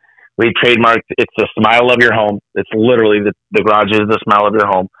appeal. We trademarked, it's the smile of your home. It's literally the garage is the smile of your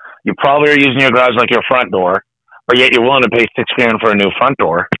home. You probably are using your garage like your front door, but yet you're willing to pay $6,000 for a new front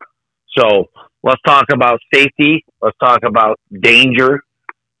door. So let's talk about safety. Let's talk about danger.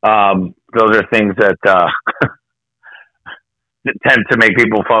 Those are things that tend to make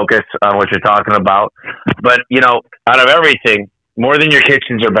people focus on what you're talking about. But, out of everything, more than your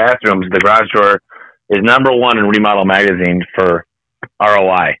kitchens or bathrooms, the garage door is number one in Remodel Magazine for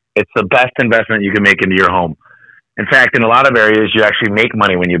ROI. It's the best investment you can make into your home. In fact, in a lot of areas, you actually make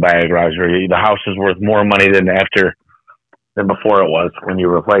money when you buy a garage door. The house is worth more money than before it was when you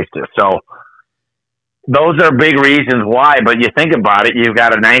replaced it. So those are big reasons why. But you think about it, you've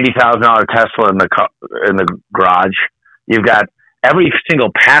got a $90,000 Tesla in the garage. You've got every single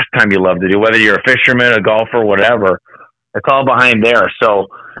pastime you love to do, whether you're a fisherman, a golfer, whatever. It's all behind there. So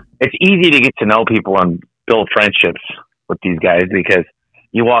it's easy to get to know people and build friendships with these guys, because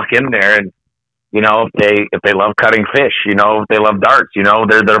you walk in there and, if they love cutting fish, if they love darts,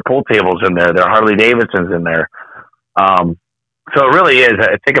 their pool tables in there, their Harley Davidsons in there. So it really is.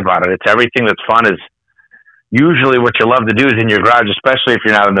 Think about it. It's everything that's fun is usually what you love to do is in your garage, especially if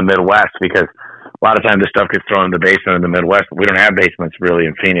you're not in the Midwest, because a lot of times this stuff gets thrown in the basement in the Midwest. But we don't have basements really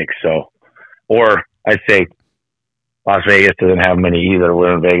in Phoenix. Or I'd say Las Vegas doesn't have many either.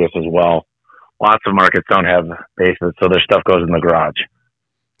 We're in Vegas as well. Lots of markets don't have basements, so their stuff goes in the garage.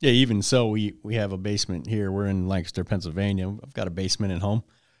 Yeah, even so, we have a basement here. We're in Lancaster, Pennsylvania. I've got a basement at home,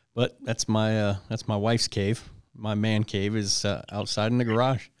 but that's my wife's cave. My man cave is outside in the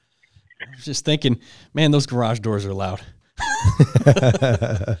garage. I was just thinking, man, those garage doors are loud.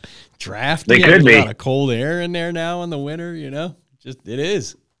 Drafty. They could be. A lot of cold air in there now in the winter. It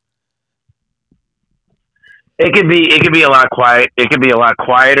is. It could be a lot quiet. It could be a lot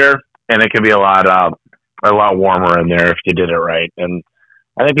quieter, and it could be a lot warmer in there if you did it right. And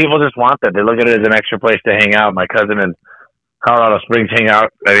I think people just want that. They look at it as an extra place to hang out. My cousin in Colorado Springs hang out.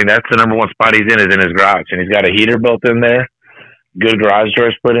 I mean, that's the number one spot he's in, is in his garage, and he's got a heater built in there, good garage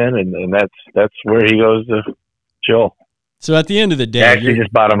doors put in, and that's where he goes to chill. So at the end of the day, I actually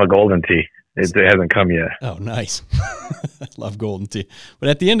just bought him a golden tee. It hasn't come yet. Oh, nice. I love golden tea. But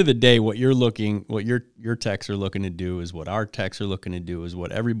at the end of the day, what your techs are looking to do is what our techs are looking to do, is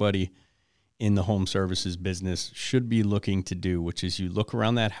what everybody in the home services business should be looking to do, which is you look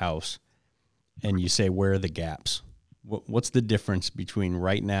around that house and you say, where are the gaps? What's the difference between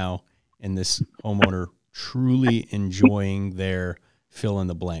right now and this homeowner truly enjoying their fill in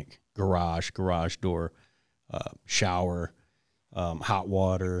the blank? Garage door, shower, hot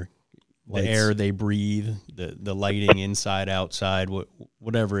water, lights, the air they breathe, the lighting inside, outside,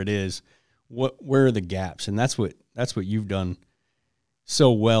 whatever it is. Where are the gaps? And that's what you've done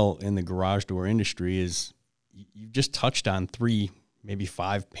so well in the garage door industry, is you've just touched on 3, maybe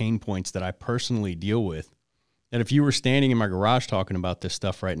 5 pain points that I personally deal with. That if you were standing in my garage talking about this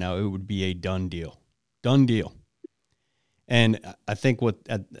stuff right now, it would be a done deal. And I think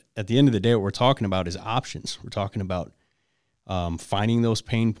at the end of the day, what we're talking about is options. We're talking about finding those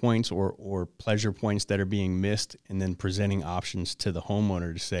pain points or pleasure points that are being missed, and then presenting options to the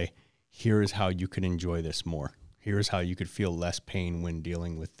homeowner to say, here is how you could enjoy this more. Here's how you could feel less pain when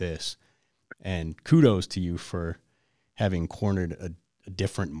dealing with this. And kudos to you for having cornered a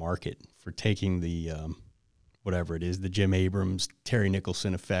different market, for taking the whatever it is, the Jim Abrams, Terry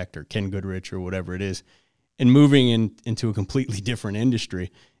Nicholson effect, or Ken Goodrich, or whatever it is, and moving into a completely different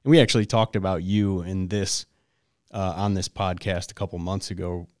industry. And we actually talked about you in this on this podcast a couple months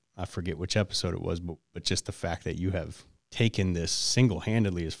ago. I forget which episode it was, but just the fact that you have taken this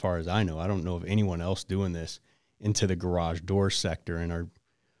single-handedly, as far as I know. I don't know of anyone else doing this into the garage door sector, and are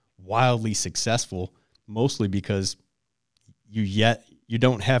wildly successful, mostly because you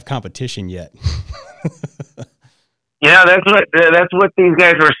don't have competition yet. That's what these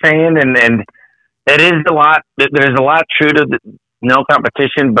guys were saying, and it is a lot. There's a lot true to no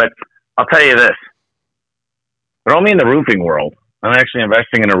competition, but I'll tell you this: they're only in the roofing world. I'm actually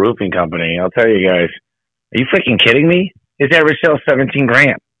investing in a roofing company. I'll tell you guys, are you freaking kidding me? His average sale is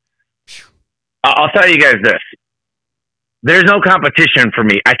 $17,000. I'll tell you guys this: there's no competition for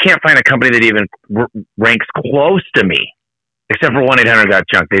me. I can't find a company that even ranks close to me, except for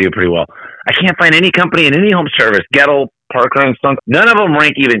 1-800-GOT-JUNK. They do pretty well. I can't find any company in any home service, Gettle, Parker & Sons. None of them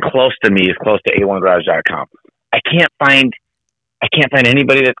rank even close to me, as close to A1Garage.com. I can't find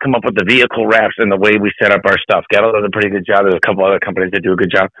anybody that's come up with the vehicle wraps and the way we set up our stuff. Gettle does a pretty good job. There's a couple other companies that do a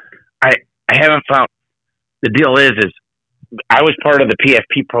good job. I haven't found. The deal is I was part of the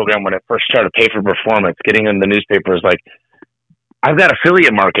PFP program when it first started, Pay for Performance, getting in the newspapers. Like, I've got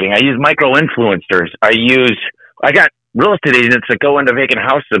affiliate marketing. I use micro-influencers. I got real estate agents that go into vacant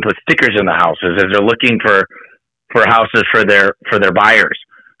houses and put stickers in the houses as they're looking for houses for their buyers.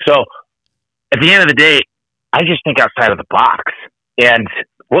 So at the end of the day, I just think outside of the box. And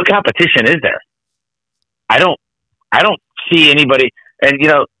what competition is there? I don't see anybody. And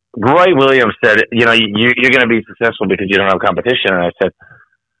Roy Williams said, you're going to be successful because you don't have competition. And I said,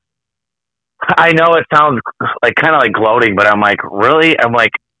 I know it sounds like kind of like gloating, but I'm like, really? I'm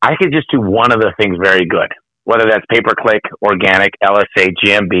like, I could just do one of the things very good. whether that's pay-per-click, organic, LSA,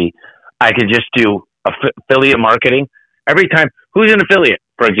 GMB. I could just do affiliate marketing. Every time, who's an affiliate,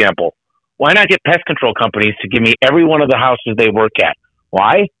 for example? Why not get pest control companies to give me every one of the houses they work at?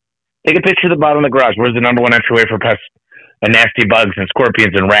 Why? Take a picture of the bottom of the garage. Where's the number one entryway for pests and nasty bugs and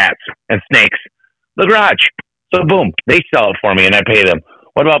scorpions and rats and snakes? The garage. So boom, they sell it for me and I pay them.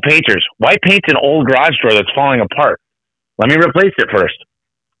 What about painters? Why paint an old garage door that's falling apart? Let me replace it first.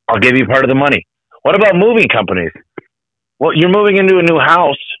 I'll give you part of the money. What about moving companies? Well, you're moving into a new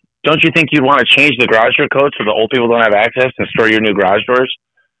house. Don't you think you'd want to change the garage door code so the old people don't have access and store your new garage doors?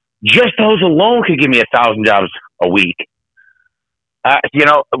 Just those alone could give me 1,000 jobs a week.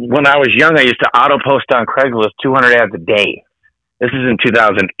 When I was young, I used to auto post on Craigslist 200 ads a day. This is in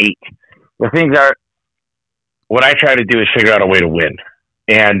 2008. The things are, what I try to do is figure out a way to win.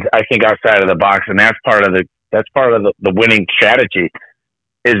 And I think outside of the box, and that's part of the winning strategy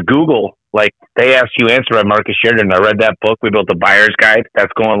is Google. Like, they ask you answer by Marcus Sheridan. I read that book. We built a buyer's guide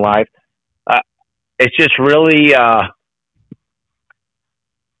that's going live. It's just really, I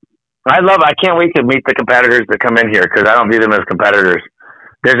can't wait to meet the competitors that come in here because I don't view them as competitors.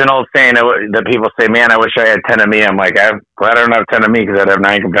 There's an old saying that people say, man, I wish I had 10 of me. I'm like, I'm glad I don't have 10 of me because I'd have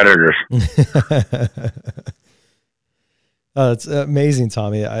 9 competitors. It's amazing,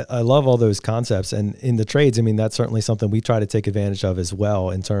 Tommy. I love all those concepts. And in the trades, I mean, that's certainly something we try to take advantage of as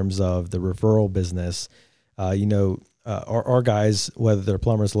well in terms of the referral business. Our guys, whether they're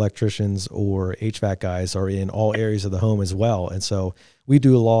plumbers, electricians, or HVAC guys, are in all areas of the home as well. And so we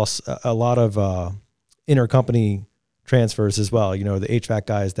do a lot of intercompany transfers as well. The HVAC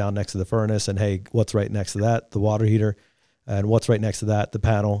guy is down next to the furnace, and hey, what's right next to that? The water heater. And what's right next to that? The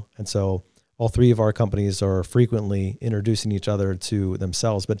panel. And so all three of our companies are frequently introducing each other to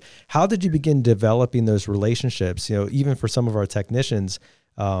themselves. But how did you begin developing those relationships? Even for some of our technicians,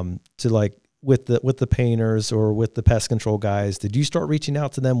 with the painters or with the pest control guys, did you start reaching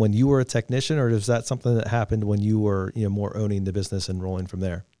out to them when you were a technician, or is that something that happened when you were more owning the business and rolling from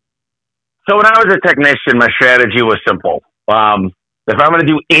there? So when I was a technician, my strategy was simple. If I'm going to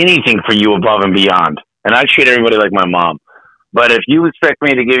do anything for you above and beyond, and I treat everybody like my mom, but if you expect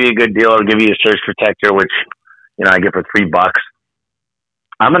me to give you a good deal or give you a surge protector, which I get for $3,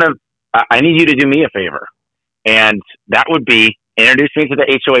 I need you to do me a favor, and that would be introduce me to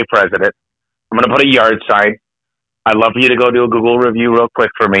the HOA president. I'm going to put a yard sign. I'd love for you to go do a Google review real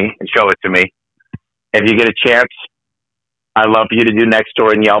quick for me and show it to me. If you get a chance, I'd love for you to do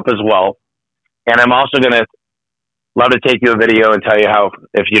Nextdoor and Yelp as well. And I'm also going to love to take you a video and tell you how,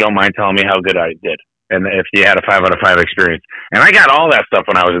 if you don't mind telling me how good I did. And if you had a 5 out of 5 experience. And I got all that stuff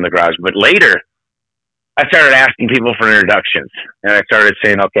when I was in the garage. But later, I started asking people for introductions. And I started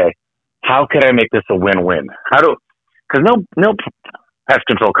saying, okay, how could I make this a win-win? Because no pest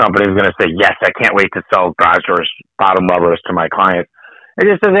control company is going to say, yes, I can't wait to sell garage doors, bottom rubbers to my clients. It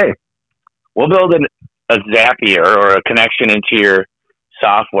just says, hey, we'll build a Zapier or a connection into your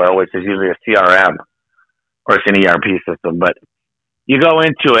software, which is usually a CRM or it's an ERP system. But you go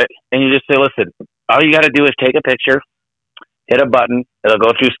into it and you just say, listen, all you got to do is take a picture, hit a button, it'll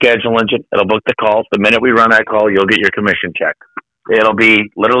go through Schedule Engine, it'll book the calls. The minute we run that call, you'll get your commission check. It'll be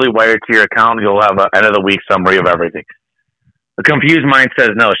literally wired to your account. You'll have an end of the week summary of everything. The confused mind says,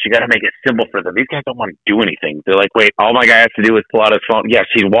 no, she got to make it simple for them. These guys don't want to do anything. They're like, wait, all my guy has to do is pull out his phone. Yes,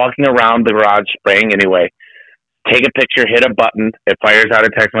 he's walking around the garage spraying anyway. Take a picture, hit a button. It fires out a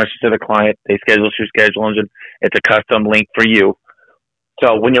text message to the client. They schedule through Schedule Engine. It's a custom link for you.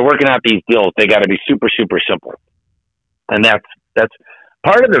 So when you're working out these deals, they got to be super, super simple. And that's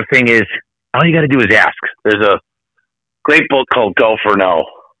part of the thing is all you got to do is ask. There's a great book called Go for No.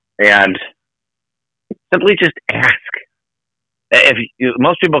 And simply just ask.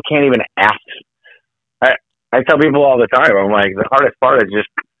 Most people can't even ask. I tell people all the time, I'm like, the hardest part is just,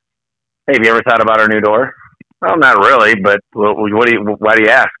 hey, have you ever thought about our new door? Well, not really, but why do you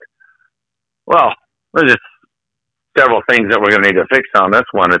ask? Well, there's just several things that we're going to need to fix on this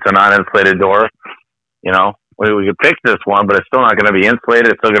one. It's a non-insulated door. We could fix this one, but it's still not going to be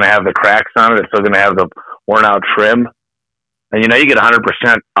insulated. It's still going to have the cracks on it. It's still going to have the worn-out trim. And, you get 100%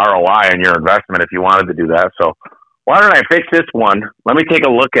 ROI on your investment if you wanted to do that. So why don't I fix this one? Let me take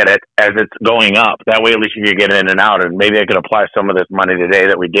a look at it as it's going up. That way, at least you can get in and out. And maybe I could apply some of this money today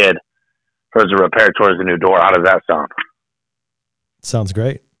that we did towards the repair towards the new door. How does that sound? Sounds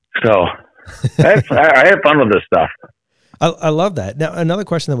great. So I have fun with this stuff. I love that. Now, another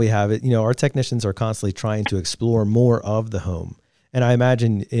question that we have, our technicians are constantly trying to explore more of the home. And I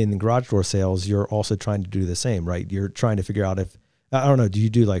imagine in garage door sales, you're also trying to do the same, right? You're trying to figure out if, I don't know, do you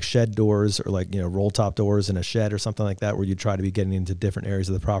do like shed doors or like, roll top doors in a shed or something like that, where you try to be getting into different areas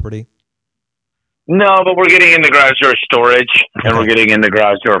of the property? No, but we're getting into garage door storage and we're getting into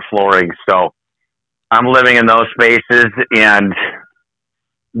garage door flooring. So I'm living in those spaces, and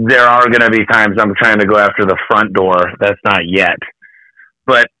there are going to be times I'm trying to go after the front door. That's not yet.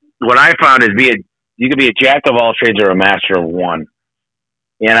 But what I found is you can be a jack of all trades or a master of one.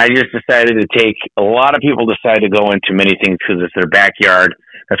 And I just decided to a lot of people decide to go into many things because it's their backyard.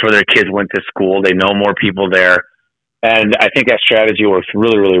 That's where their kids went to school. They know more people there. And I think that strategy works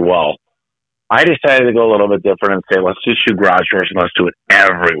really, really well. I decided to go a little bit different and say, let's just do garage doors and let's do it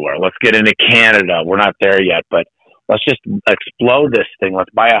everywhere. Let's get into Canada. We're not there yet, but let's just explode this thing. Let's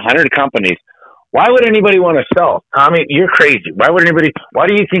buy 100 companies. Why would anybody want to sell? Tommy, you're crazy. Why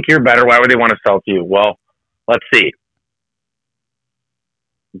do you think you're better? Why would they want to sell to you? Well, let's see.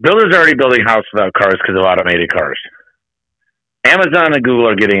 Builders are already building houses without cars because of automated cars. Amazon and Google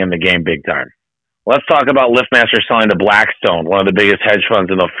are getting in the game big time. Let's talk about LiftMaster selling to Blackstone, one of the biggest hedge funds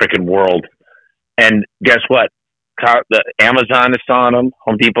in the freaking world. And guess what? Amazon is selling them.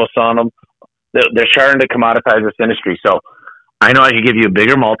 Home Depot is selling them. They're starting to commoditize this industry. So I know I could give you a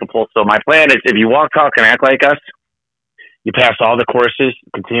bigger multiple. So my plan is if you walk, talk, and act like us, you pass all the courses,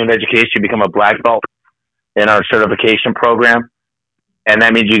 continuing education, you become a black belt in our certification program. And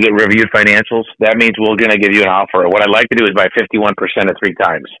that means you get reviewed financials. That means we're going to give you an offer. What I'd like to do is buy 51% at 3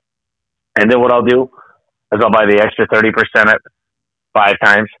 times. And then what I'll do is I'll buy the extra 30% at 5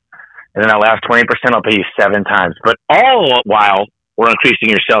 times. And then that last 20%, I'll pay you 7 times. But all while we're increasing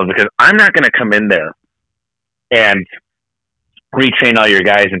your sales, because I'm not going to come in there and retrain all your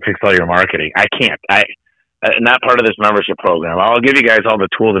guys and fix all your marketing. I can't. Not part of this membership program. I'll give you guys all the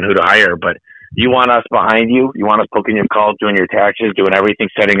tools and who to hire, but you want us behind you. You want us booking your calls, doing your taxes, doing everything,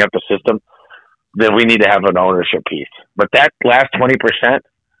 setting up the system. Then we need to have an ownership piece. But that last 20%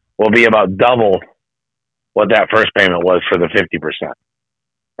 will be about double what that first payment was for the 50%.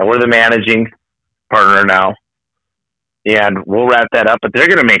 And we're the managing partner now, and we'll wrap that up. But they're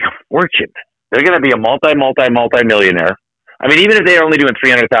going to make a fortune. They're going to be a multi-millionaire. I mean, even if they're only doing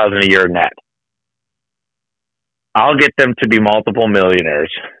 $300,000 a year net, I'll get them to be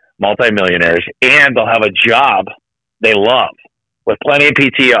multi-millionaires, and they'll have a job they love with plenty of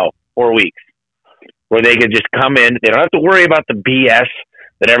PTO, 4 weeks, where they can just come in. They don't have to worry about the BS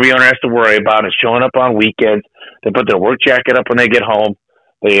that every owner has to worry about and showing up on weekends. They put their work jacket up when they get home.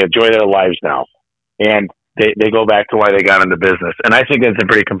 They enjoy their lives now, and they go back to why they got into business. And I think that's a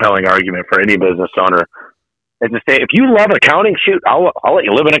pretty compelling argument for any business owner. Is to say, if you love accounting, shoot, I'll let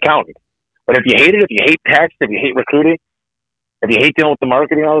you live in accounting. But if you hate it, if you hate tax, if you hate recruiting, if you hate dealing with the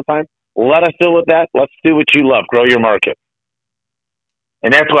marketing all the time, let us deal with that. Let's do what you love. Grow your market.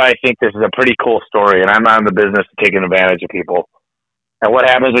 And that's why I think this is a pretty cool story. And I'm not in the business of taking advantage of people. And what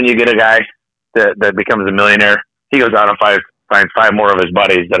happens when you get a guy that becomes a millionaire? He goes out and finds 5 more of his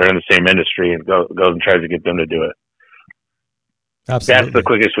buddies that are in the same industry and goes and tries to get them to do it. Absolutely. That's the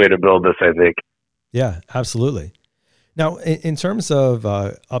quickest way to build this, I think. Yeah, absolutely. Now, in terms of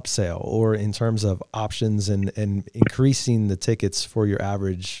upsell or in terms of options and increasing the tickets for your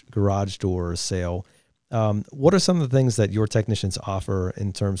average garage door sale, what are some of the things that your technicians offer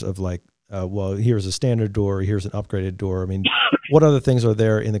in terms of like, well, here's a standard door, here's an upgraded door? I mean, what other things are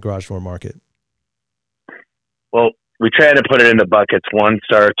there in the garage door market? Well, we try to put it into buckets: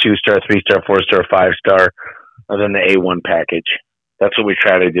 1-star, 2-star, 3-star, 4-star, 5-star, and then the A1 package. That's what we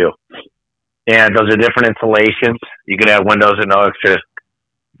try to do. And those are different installations. You can have windows at no extra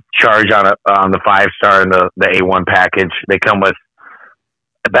charge on the 5-star and the A1 package. They come with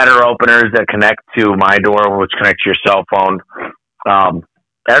better openers that connect to my door, which connects to your cell phone.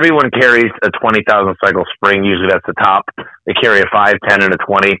 Everyone carries a 20,000 cycle spring. Usually that's the top. They carry a 5, 10, and a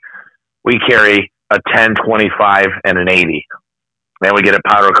 20. We carry a 10, 25, and an 80. Then we get a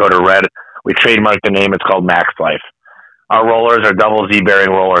powder coated red. We trademark the name. It's called Max Life. Our rollers are double Z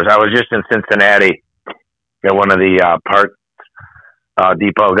bearing rollers. I was just in Cincinnati. Got one of the part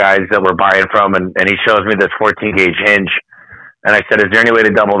depot guys that we're buying from, and he shows me this 14 gauge hinge. And I said, "Is there any way to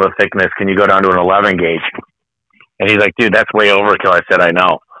double the thickness? Can you go down to an 11 gauge?" And he's like, "Dude, that's way overkill." I said, "I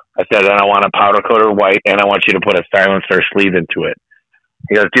know." I said, "And I want a powder coated white, and I want you to put a silencer sleeve into it."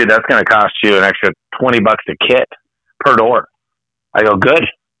 He goes, "Dude, that's going to cost you an extra $20 a kit per door." I go, "Good.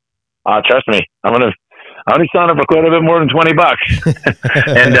 Trust me, I'm only selling it for quite a bit more than $20.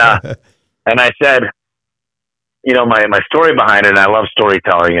 And I said, my story behind it, and I love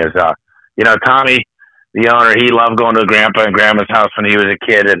storytelling, is, Tommy, the owner, he loved going to grandpa and grandma's house when he was a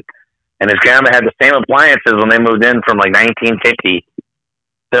kid. And his grandma had the same appliances when they moved in from like 1950,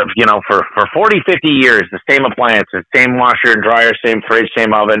 for 40, 50 years, the same appliances, same washer and dryer, same fridge,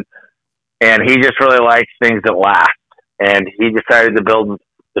 same oven. And he just really likes things that last. And he decided to build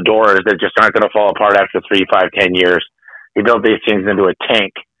the doors that just aren't going to fall apart after 3, 5, 10 years. He built these things into a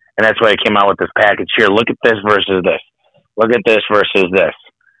tank, and that's why he came out with this package here. Look at this versus this. Look at this versus this.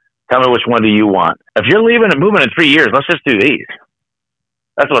 Tell me which one do you want. If you're leaving and moving in 3 years, let's just do these.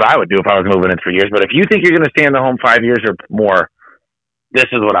 That's what I would do if I was moving in 3 years. But if you think you're going to stay in the home 5 years or more, this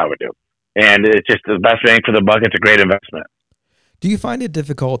is what I would do. And it's just the best bang for the buck. It's a great investment. Do you find it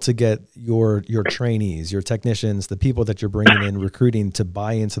difficult to get your trainees, your technicians, the people that you're bringing in, recruiting to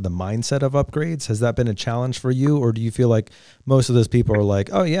buy into the mindset of upgrades? Has that been a challenge for you? Or do you feel like most of those people are like,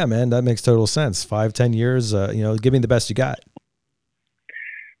 oh yeah, man, that makes total sense. 5, 10 years, give me the best you got.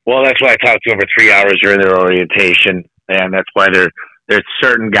 Well, that's why I talked to over 3 hours during their orientation. And that's why there's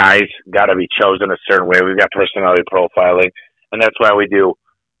certain guys got to be chosen a certain way. We've got personality profiling. And that's why we do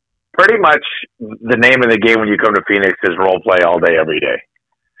pretty much the name of the game when you come to Phoenix is role play all day, every day.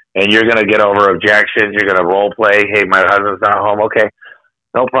 And you're going to get over objections. You're going to role play. Hey, my husband's not home. Okay,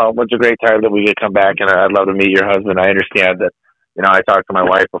 no problem. It's a great time that we could come back, and I'd love to meet your husband. I understand that, I talk to my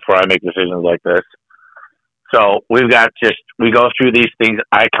wife before I make decisions like this. So we go through these things,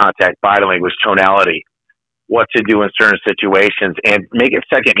 eye contact, body language, tonality, what to do in certain situations, and make it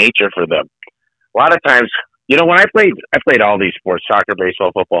second nature for them. A lot of times, when I played all these sports, soccer,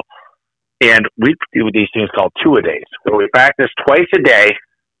 baseball, football, and we do these things called two-a-days, where we practice twice a day,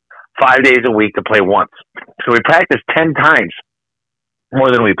 5 days a week to play once. So we practice 10 times more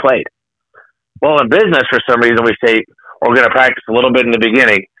than we played. Well, in business, for some reason, we say, we're going to practice a little bit in the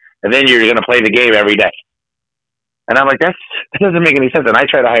beginning, and then you're going to play the game every day. And I'm like, that doesn't make any sense. And I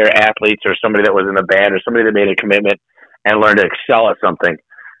try to hire athletes or somebody that was in a band or somebody that made a commitment and learned to excel at something.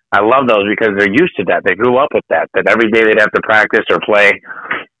 I love those because they're used to that. They grew up with that every day they'd have to practice or play.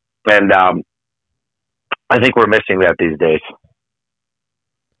 And I think we're missing that these days.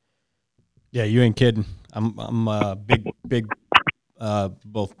 Yeah, you ain't kidding. I'm a big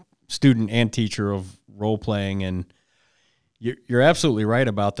both student and teacher of role playing, and you're absolutely right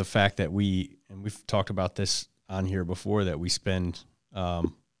about the fact that we've talked about this on here before, that we spend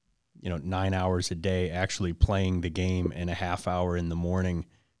 9 hours a day actually playing the game and a half hour in the morning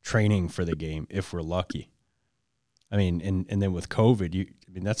training for the game if we're lucky. I mean, and then with COVID,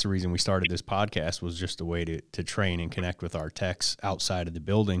 that's the reason we started this podcast, was just a way to train and connect with our techs outside of the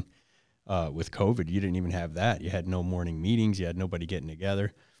building. With COVID, you didn't even have that. You had no morning meetings. You had nobody getting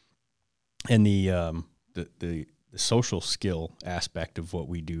together. And the social skill aspect of what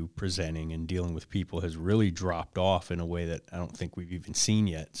we do, presenting and dealing with people, has really dropped off in a way that I don't think we've even seen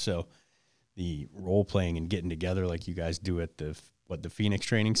yet. So the role playing and getting together like you guys do at the Phoenix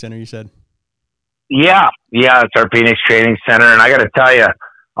Training Center, you said? Yeah, it's our Phoenix Training Center. And I got to tell you,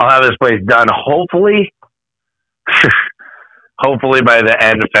 I'll have this place done hopefully by the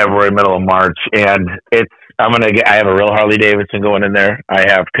end of February, middle of March. And I have a real Harley Davidson going in there. I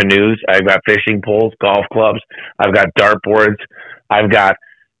have canoes. I've got fishing poles, golf clubs. I've got dartboards. I've got,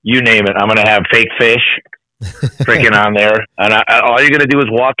 you name it. I'm going to have fake fish freaking on there. And all you're going to do is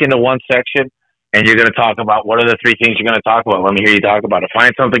walk into one section and you're going to talk about, what are the 3 things you're going to talk about? Let me hear you talk about it.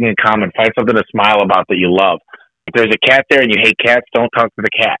 Find something in common. Find something to smile about that you love. If there's a cat there and you hate cats, don't talk to the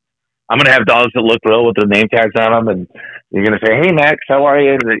cat. I'm going to have dogs that look real with the name tags on them, and you're going to say, hey, Max, how are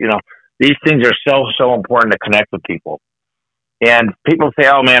you? These things are so important to connect with people. And people say,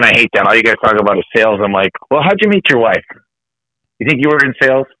 oh, man, I hate that. All you guys talk about is sales. I'm like, well, how'd you meet your wife? You think you were in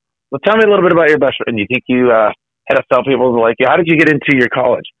sales? Well, tell me a little bit about your best friend. You think you had to sell people like you? How did you get into your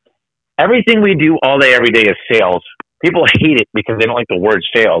college? Everything we do all day, every day is sales. People hate it because they don't like the word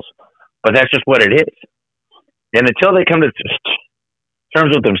sales, but that's just what it is. And until they come to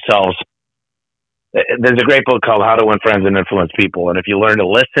terms with themselves, there's a great book called How to Win Friends and Influence People. And if you learn to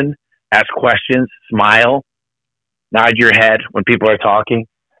listen, ask questions, smile, nod your head when people are talking,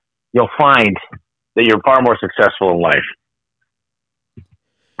 you'll find that you're far more successful in life.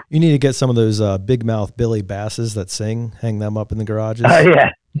 You need to get some of those big mouth Billy Basses that sing, hang them up in the garages.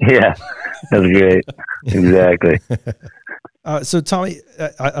 Yeah, that's great. Exactly. So Tommy,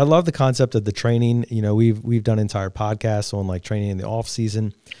 I love the concept of the training. We've done entire podcasts on like training in the off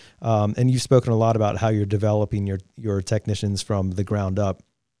season, and you've spoken a lot about how you're developing your technicians from the ground up.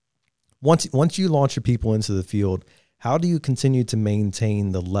 Once you launch your people into the field, how do you continue to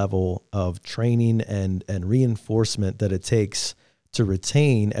maintain the level of training and reinforcement that it takes to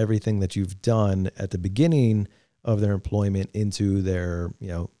retain everything that you've done at the beginning of their employment into their,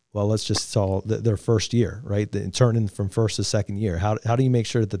 let's just call their first year, right? Turning from first to second year. How do you make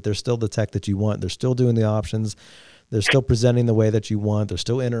sure that they're still the tech that you want? They're still doing the options. They're still presenting the way that you want. They're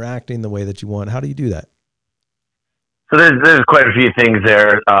still interacting the way that you want. How do you do that? So there's quite a few things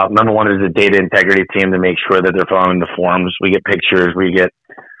there. Number one is a data integrity team to make sure that they're following the forms. We get pictures. We get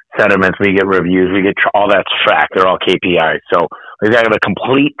sediments, we get reviews, we get all that's tracked. They're all KPIs. So we've got a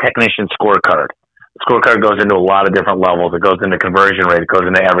complete technician scorecard. The scorecard goes into a lot of different levels. It goes into conversion rate. It goes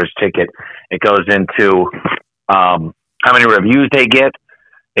into average ticket. It goes into how many reviews they get.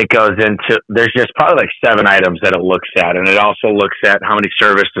 It goes into, there's just probably like 7 items that it looks at. And it also looks at how many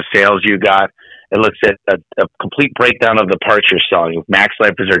service to sales you got. It looks at a complete breakdown of the parts you're selling. If Max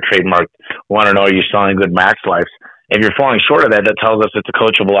Life is our trademark, we want to know, are you selling good Max Lives? If you're falling short of that, that tells us it's a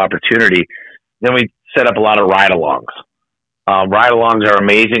coachable opportunity. Then we set up a lot of ride-alongs. Ride-alongs are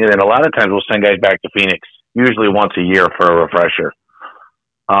amazing. And then a lot of times we'll send guys back to Phoenix, usually once a year for a refresher.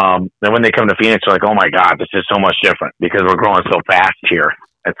 Then when they come to Phoenix, they're like, oh my God, this is so much different because we're growing so fast here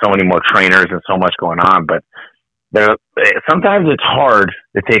and so many more trainers and so much going on. But sometimes it's hard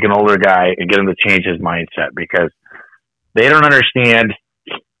to take an older guy and get him to change his mindset because they don't understand.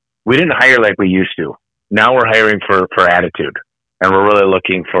 We didn't hire like we used to. Now we're hiring for attitude, and we're really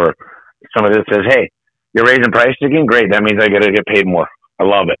looking for somebody that says, hey, you're raising prices again? Great. That means I got to get paid more. I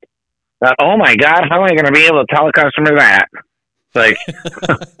love it. Not, oh my God, how am I going to be able to tell a customer that? It's like,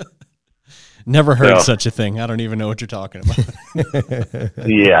 never heard such a thing. I don't even know what you're talking about.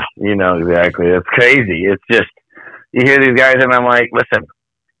 Yeah, you know, exactly. It's crazy. It's just, you hear these guys and I'm like, listen,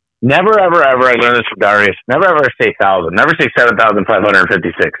 never, ever, ever, I learned this from Darius, never, ever say 1,000. Never say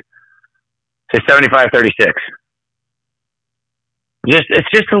 7,556. Say 7,536. It's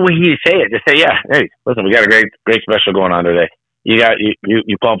just the way you say it. Just say, yeah, hey, listen, we got a great special going on today.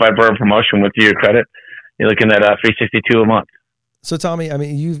 You qualified for a promotion with your credit. You're looking at $362 a month. So Tommy, I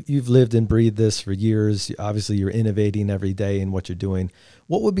mean, you've lived and breathed this for years. Obviously, you're innovating every day in what you're doing.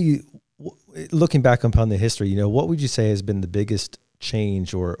 What would be, looking back upon the history, you know, what would you say has been the biggest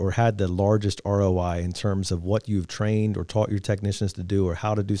change or had the largest ROI in terms of what you've trained or taught your technicians to do or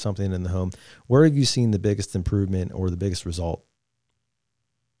how to do something in the home? Where have you seen the biggest improvement or the biggest result?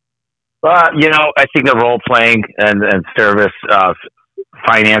 You know, I think the role playing and service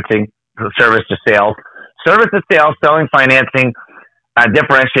financing, service to sales, selling financing,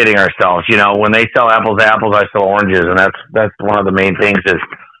 differentiating ourselves. You know, when they sell apples to apples, I sell oranges, and that's one of the main things is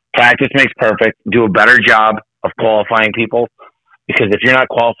practice makes perfect. Do a better job of qualifying people, because if you're not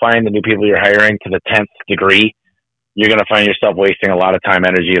qualifying the new people you're hiring to the 10th degree, you're going to find yourself wasting a lot of time,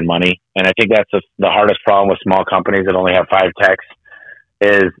 energy, and money. And I think that's the hardest problem with small companies that only have 5 techs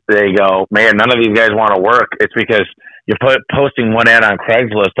is they go, man, none of these guys want to work. It's because you're posting one ad on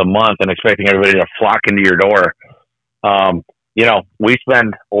Craigslist a month and expecting everybody to flock into your door. You know, we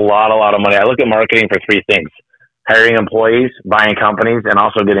spend a lot of money. I look at marketing for 3 things: hiring employees, buying companies, and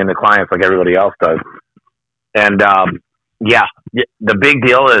also getting the clients like everybody else does. And yeah, the big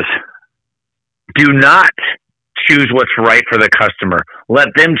deal is do not choose what's right for the customer. Let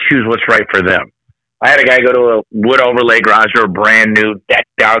them choose what's right for them. I had a guy go to a wood overlay garage door, brand new,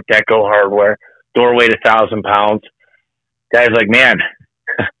 decked out Deco hardware, door weighed 1,000 pounds. Guy's like, man,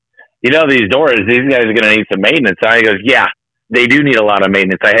 you know, these doors, these guys are going to need some maintenance. And he goes, yeah, they do need a lot of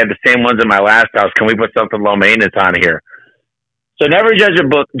maintenance. I had the same ones in my last house. Can we put something low maintenance on here? So never judge a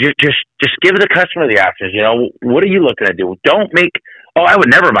book. Just give the customer the options. You know, what are you looking to do? Don't make, I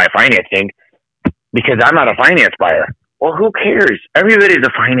would never buy financing because I'm not a finance buyer. Well, who cares? Everybody's a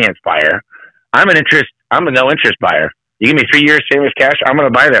finance buyer. I'm a no interest buyer. You give me 3 years savings cash, I'm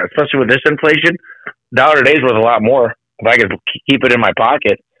going to buy that. Especially with this inflation, $1 a day is worth a lot more. If I could keep it in my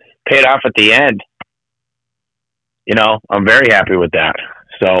pocket, pay it off at the end, you know, I'm very happy with that.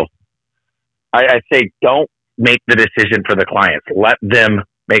 So I say don't make the decision for the clients. Let them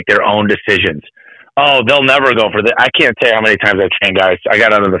make their own decisions. Oh, they'll never go for that. I can't tell you how many times I've trained guys. I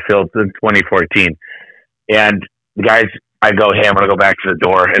got out of the field in 2014, and the guys, I go, hey, I'm going to go back to the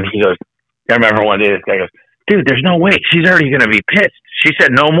door. And he goes, I remember one day this guy goes, dude, there's no way. She's already going to be pissed. She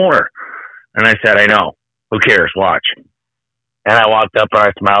said no more. And I said, I know. Who cares? Watch. And I walked up and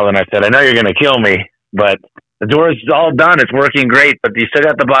I smiled and I said, I know you're going to kill me, but the door is all done. It's working great. But you still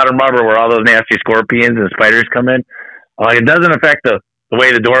got the bottom rubber where all those nasty scorpions and spiders come in. It doesn't affect the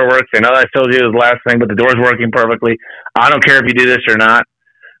way the door works. I know I told you it was the last thing, but the door's working perfectly. I don't care if you do this or not.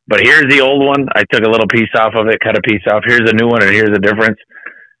 But here's the old one. I took a little piece off of it, cut a piece off. Here's a new one, and here's the difference.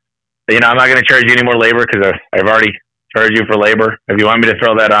 You know, I'm not going to charge you any more labor because I've already charged you for labor. If you want me to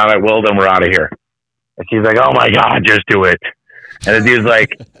throw that on, I will, then we're out of here. And she's like, oh, my God, just do it. And the dude's like,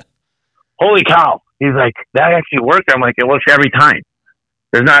 holy cow. He's like, that actually worked. I'm like, it works every time.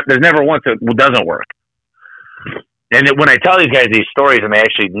 There's never once it doesn't work. And when I tell these guys these stories and they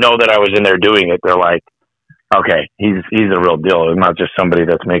actually know that I was in there doing it, they're like, okay, he's a real deal. It's not just somebody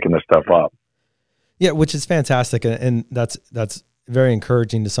that's making this stuff up. Yeah, which is fantastic. And that's very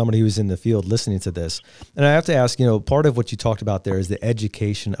encouraging to somebody who's in the field listening to this. And I have to ask, part of what you talked about there is the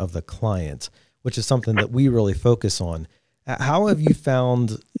education of the client, which is something that we really focus on. How have you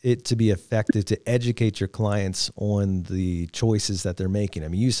found it to be effective to educate your clients on the choices that they're making? I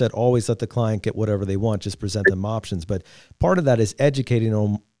mean, you said always let the client get whatever they want, just present them options. But part of that is educating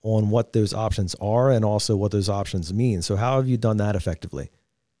them on what those options are and also what those options mean. So how have you done that effectively?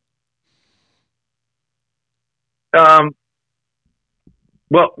 Well,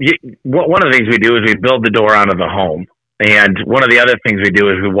 one of the things we do is we build the door onto the home. And one of the other things we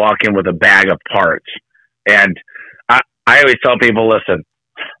do is we walk in with a bag of parts. And I always tell people, listen,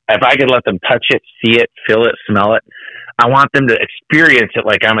 if I could let them touch it, see it, feel it, smell it, I want them to experience it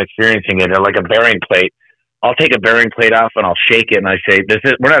like I'm experiencing it, or like a bearing plate. I'll take a bearing plate off and I'll shake it and I say,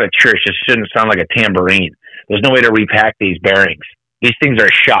 we're not a church. This shouldn't sound like a tambourine. There's no way to repack these bearings. These things are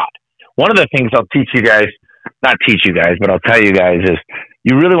shot. One of the things I'll teach you guys, not teach you guys, but I'll tell you guys is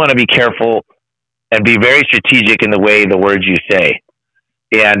you really want to be careful and be very strategic in the way the words you say.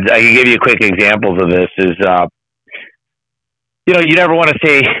 And I can give you quick examples of this is, you never want to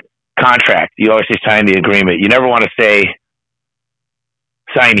say contract. You always say sign the agreement. You never want to say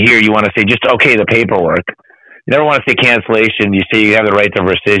sign here. You want to say just okay the paperwork. You never want to say cancellation. You say you have the right to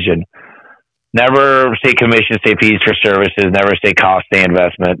rescission. Never say commission, say fees for services. Never say cost, say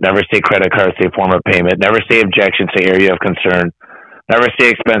investment. Never say credit card, say form of payment. Never say objection, say area of concern. Never say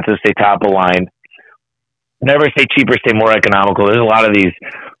expenses, say top of line. Never say cheaper, say more economical. There's a lot of these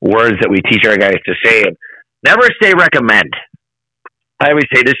words that we teach our guys to say. Never say recommend. I always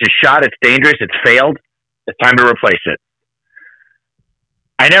say this is shot, it's dangerous, it's failed, it's time to replace it.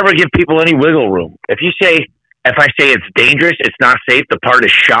 I never give people any wiggle room. If I say it's dangerous, it's not safe, the part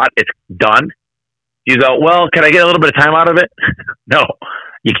is shot, it's done, you go, well, can I get a little bit of time out of it? No,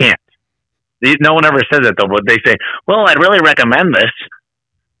 you can't. No one ever says that though, but they say, well, I'd really recommend this.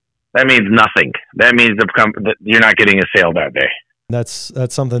 That means nothing. That means you're not getting a sale that day. That's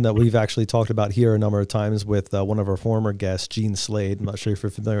something that we've actually talked about here a number of times with one of our former guests, Gene Slade. I'm not sure if you're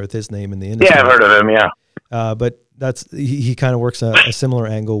familiar with his name in the industry. Yeah, I've heard of him, yeah. But he kind of works a similar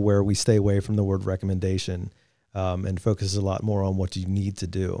angle where we stay away from the word recommendation and focuses a lot more on what you need to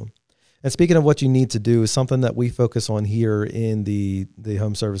do. And speaking of what you need to do, something that we focus on here in the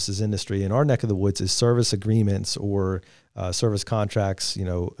home services industry in our neck of the woods is service agreements or service contracts,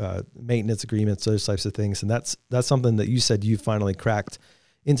 maintenance agreements, those types of things. And that's something that you said you finally cracked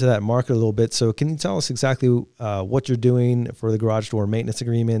into that market a little bit. So can you tell us exactly what you're doing for the garage door maintenance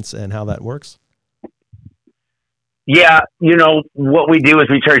agreements and how that works? Yeah, what we do is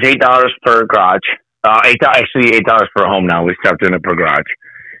we charge $8 per garage. $8 per home now. We stopped doing it per garage.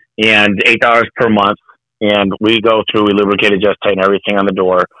 And $8 per month. And we go through, we lubricate, adjust, tighten everything on the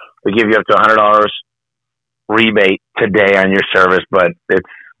door. We give you up to $100 rebate today on your service, but it's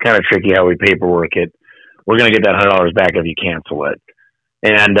kind of tricky how we paperwork it. We're going to get that $100 back if you cancel it.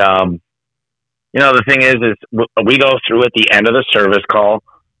 And, the thing is we go through at the end of the service call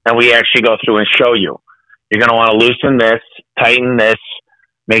and we actually go through and show you. You're going to want to loosen this, tighten this,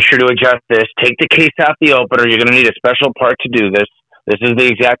 make sure to adjust this, take the case off the opener. You're going to need a special part to do this. This is the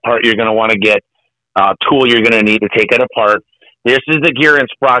exact part you're going to want to get, tool you're going to need to take it apart. This is the gear and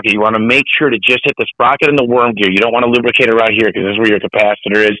sprocket. You want to make sure to just hit the sprocket and the worm gear. You don't want to lubricate it right here because this is where your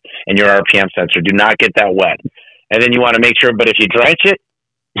capacitor is and your RPM sensor. Do not get that wet. And then you want to make sure, but if you drench it,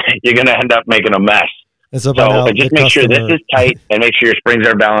 you're going to end up making a mess. So just make sure this is tight and make sure your springs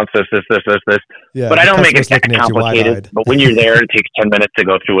are balanced, this. Yeah, but I don't make it that complicated. But when you're there, it takes 10 minutes to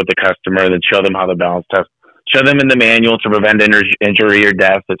go through with the customer and then show them how the balance test. Show them in the manual to prevent injury or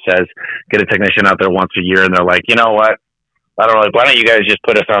death. It says get a technician out there once a year, and they're like, you know what? Why don't you guys just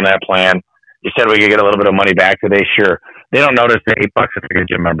put us on that plan? You said we could get a little bit of money back today. Sure. They don't notice the $8 if they get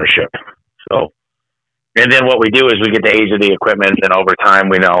your membership. So, and then what we do is we get the age of the equipment, and over time,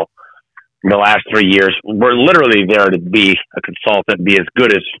 we know in the last 3 years, we're literally there to be a consultant, be as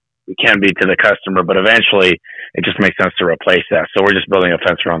good as we can be to the customer, but eventually it just makes sense to replace that. So we're just building a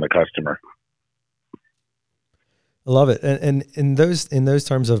fence around the customer. I love it. And in those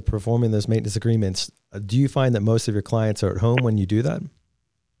terms of performing those maintenance agreements, do you find that most of your clients are at home when you do that?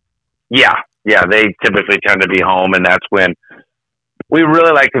 Yeah, they typically tend to be home, and that's when we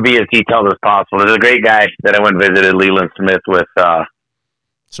really like to be as detailed as possible. There's a great guy that I went and visited, Leland Smith, with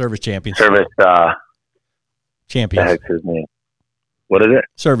Service Champions. Champions. That's his name. What is it?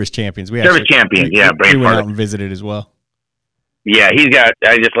 Service Champions. Service Champions. Yeah, we went out and visited as well. Yeah,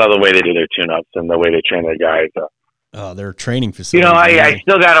 I just love the way they do their tune-ups and the way they train their guys. Their training facility. I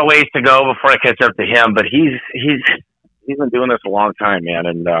still got a ways to go before I catch up to him, but he's been doing this a long time, man.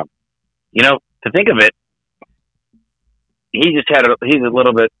 And to think of it, he's a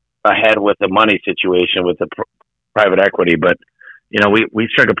little bit ahead with the money situation with the private equity, but we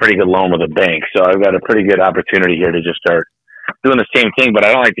struck a pretty good loan with a bank, so I've got a pretty good opportunity here to just start doing the same thing. But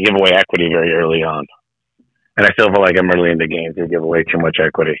I don't like to give away equity very early on, and I still feel like I'm early in the game to give away too much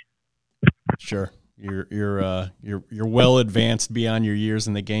equity. Sure, you're well advanced beyond your years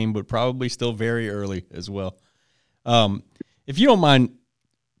in the game, but probably still very early as well. If you don't mind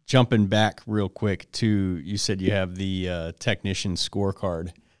jumping back real quick to, you said you have the technician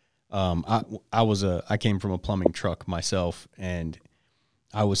scorecard. I came from a plumbing truck myself, and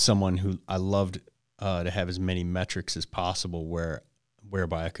I was someone who I loved to have as many metrics as possible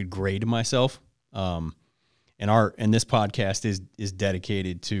whereby I could grade myself. And this podcast is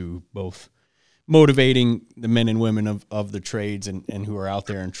dedicated to both motivating the men and women of the trades and who are out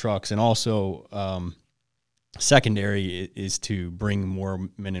there in trucks, and also secondary is to bring more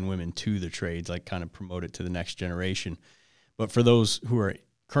men and women to the trades, like kind of promote it to the next generation. But for those who are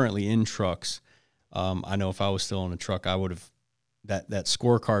currently in trucks, I know if I was still in a truck, I would have that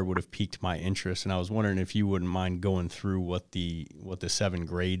scorecard would have piqued my interest, and I was wondering if you wouldn't mind going through what the 7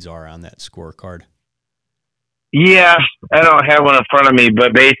 grades are on that scorecard. Yeah, I don't have one in front of me,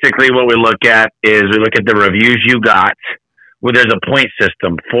 but basically what we look at is we look at the reviews you got. Well, there's a point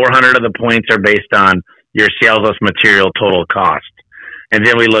system. 400 of the points are based on your sales less material total cost, and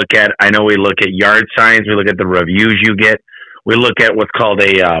then we look at yard signs. We look at the reviews you get. We look at what's called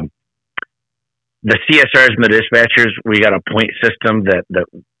the CSRs and the dispatchers. We got a point system that the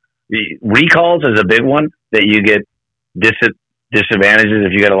recalls is a big one that you get disadvantages.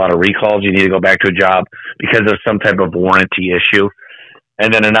 If you get a lot of recalls, you need to go back to a job because of some type of warranty issue.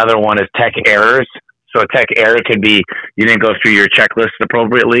 And then another one is tech errors. So a tech error could be you didn't go through your checklist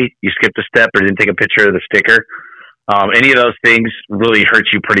appropriately, you skipped a step, or didn't take a picture of the sticker. Any of those things really hurt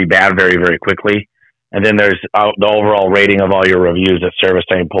you pretty bad very, very quickly. And then there's the overall rating of all your reviews at Service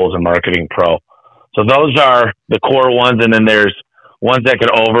Time, Pulls, and Marketing Pro. So those are the core ones. And then there's ones that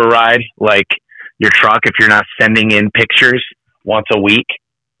could override, like your truck. If you're not sending in pictures once a week,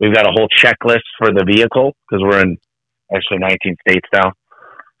 we've got a whole checklist for the vehicle because we're in actually 19 states now.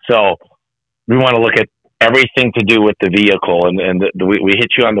 So we want to look at everything to do with the vehicle, and we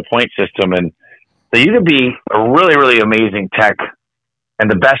hit you on the point system. And so you could be a really, really amazing tech and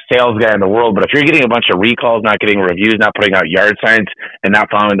the best sales guy in the world, but if you're getting a bunch of recalls, not getting reviews, not putting out yard signs, and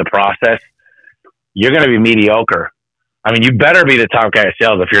not following the process, you're going to be mediocre. I mean, you better be the top guy at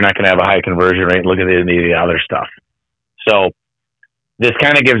sales if you're not going to have a high conversion rate. Look at any of the other stuff. So this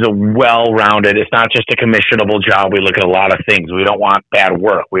kind of gives a well-rounded, it's not just a commissionable job. We look at a lot of things. We don't want bad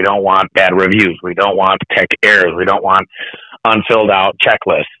work. We don't want bad reviews. We don't want tech errors. We don't want unfilled out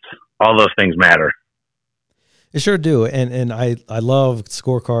checklists. All those things matter. They sure do. And I love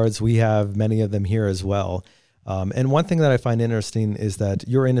scorecards. We have many of them here as well. And one thing that I find interesting is that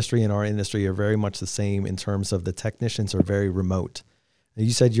your industry and our industry are very much the same in terms of the technicians are very remote.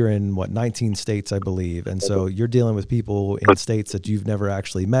 You said you're in 19 states, I believe. And so you're dealing with people in states that you've never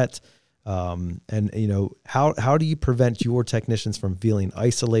actually met. And how do you prevent your technicians from feeling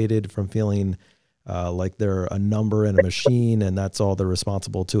isolated, from feeling like they're a number in a machine and that's all they're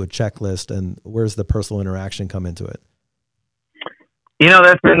responsible to a checklist? And where's the personal interaction come into it?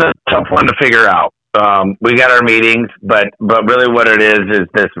 That's been a tough one to figure out. We got our meetings, but really what it is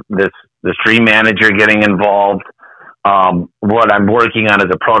this stream manager getting involved. What I'm working on is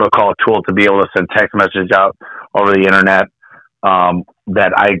a protocol tool to be able to send text messages out over the internet.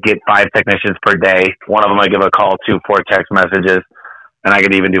 That I get 5 technicians per day. One of them I give a call to 4 text messages, and I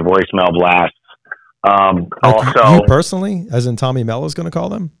could even do voicemail blasts. Also, you personally, as in Tommy Mello's going to call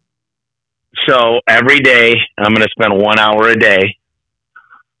them? So every day I'm going to spend 1 hour a day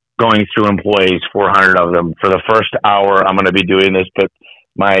going through employees, 400 of them. For the first hour, I'm going to be doing this, but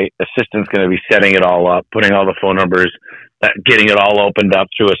my assistant's going to be setting it all up, putting all the phone numbers, getting it all opened up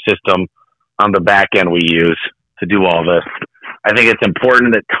through a system on the back end we use to do all this. I think it's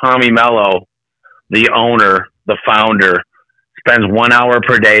important that Tommy Mello, the owner, the founder, spends 1 hour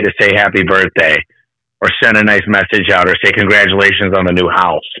per day to say happy birthday or send a nice message out or say congratulations on the new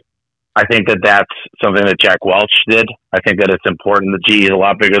house. I think that that's something that Jack Welch did. I think that it's important. The G is a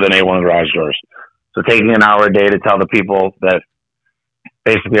lot bigger than A1 Garage Doors. So taking an hour a day to tell the people that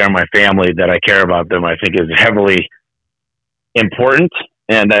basically are my family, that I care about them, I think is heavily important.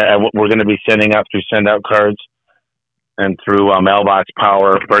 And we're going to be sending out through send out cards and through mailbox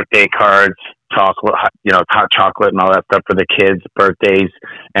power, birthday cards, chocolate, hot chocolate and all that stuff for the kids, birthdays,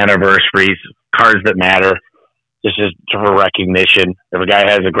 anniversaries, cards that matter. This is for recognition. If a guy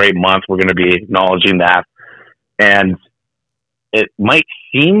has a great month, we're going to be acknowledging that. And it might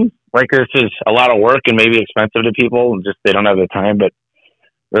seem like this is a lot of work and maybe expensive to people, and just they don't have the time. But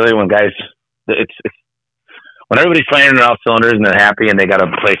really, when guys, it's when everybody's firing on all cylinders and they're happy and they got a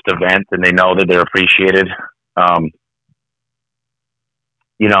place to vent and they know that they're appreciated,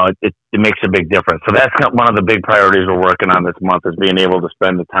 you know, it makes a big difference. So that's one of the big priorities we're working on this month, is being able to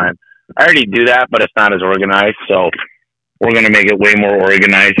spend the time. I already do that, but it's not as organized. So we're going to make it way more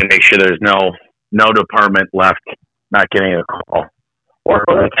organized and make sure there's no department left not getting a call or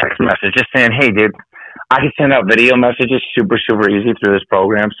a text message just saying, hey, dude, I can send out video messages super, super easy through this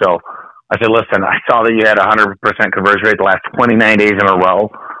program. So I said, listen, I saw that you had 100% conversion rate the last 29 days in a row.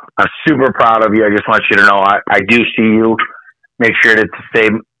 I'm super proud of you. I just want you to know I do see you. Make sure to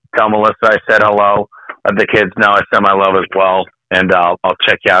tell Melissa I said hello. Let the kids know I send my love as well. And I'll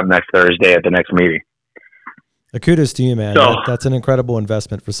check you out next Thursday at the next meeting. Kudos to you, man. So, that's an incredible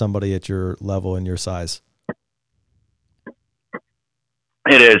investment for somebody at your level and your size.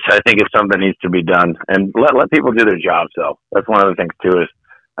 It is. I think it's something that needs to be done. And let people do their jobs, though. That's one of the things, too, is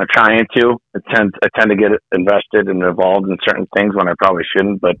I'm trying to. I tend to get invested and involved in certain things when I probably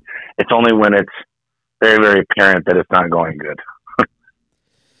shouldn't. But it's only when it's very, very apparent that it's not going good.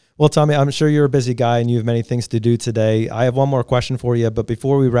 Well, Tommy, I'm sure you're a busy guy and you have many things to do today. I have one more question for you, but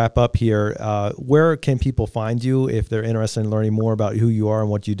before we wrap up here, where can people find you if they're interested in learning more about who you are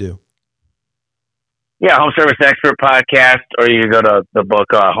and what you do? Yeah, Home Service Expert Podcast, or you can go to the book,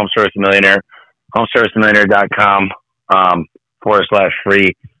 Home Service Millionaire, homeservicemillionaire.com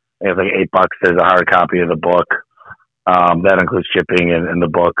 /free. It's like $8. There's a hard copy of the book. That includes shipping and the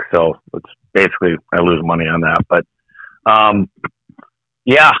book. So it's basically, I lose money on that. But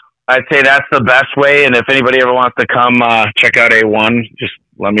yeah, I'd say that's the best way. And if anybody ever wants to come check out A1, just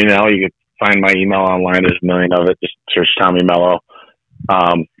let me know. You can find my email online. There's a million of it. Just search Tommy Mello.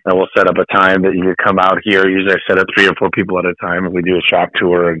 And we'll set up a time that you can come out here. Usually I set up 3 or 4 people at a time if we do a shop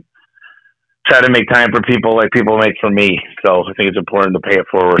tour, and try to make time for people like people make for me. So I think it's important to pay it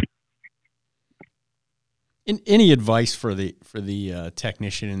forward. Any advice for the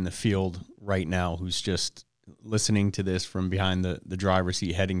technician in the field right now who's just listening to this from behind the driver's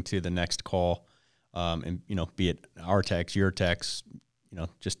seat, heading to the next call, and be it our techs, your techs,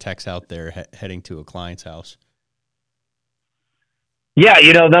 just techs out there heading to a client's house? Yeah,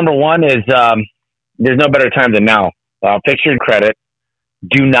 number one is there's no better time than now. Fix your credit.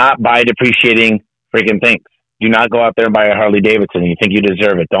 Do not buy depreciating freaking things. Do not go out there and buy a Harley Davidson. You think you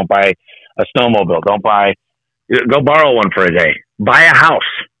deserve it. Don't buy a snowmobile. Go borrow one for a day. Buy a house.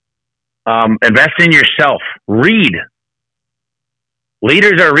 Invest in yourself. Read.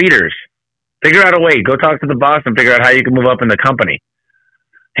 Leaders are readers. Figure out a way. Go talk to the boss and figure out how you can move up in the company.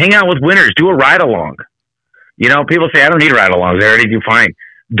 Hang out with winners. Do a ride along. People say, I don't need ride-alongs. I already do fine.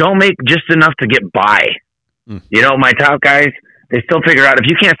 Don't make just enough to get by. My top guys, they still figure out, if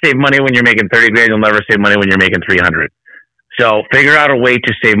you can't save money when you're making 30 grand, you'll never save money when you're making 300. So figure out a way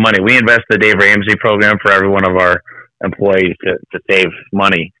to save money. We invest the Dave Ramsey program for every one of our employees to save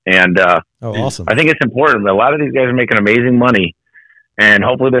money. And awesome. I think it's important. A lot of these guys are making amazing money, and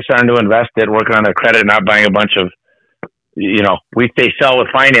hopefully they're starting to invest it, working on their credit, not buying a bunch of, we say sell with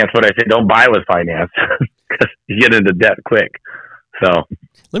finance, but I say don't buy with finance. Because you get into debt quick. So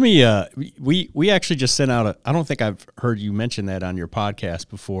let me, we actually just sent out I don't think I've heard you mention that on your podcast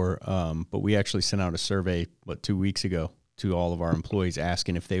before, but we actually sent out a survey, 2 weeks ago, to all of our employees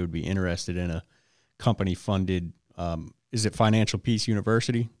asking if they would be interested in a company funded, is it Financial Peace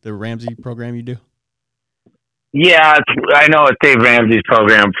University, the Ramsey program you do? Yeah, I know it's Dave Ramsey's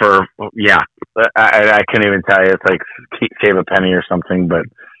program I couldn't even tell you. It's like save a penny or something, but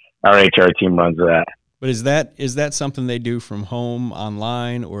our HR team runs that. But is that something they do from home,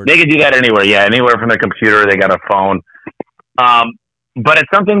 online, or they can do that anywhere? Yeah, anywhere from the computer. They got a phone. But it's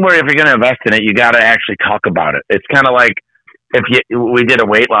something where if you're going to invest in it, you got to actually talk about it. It's kind of like we did a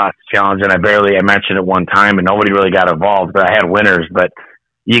weight loss challenge, and I mentioned it one time, and nobody really got involved. But I had winners. But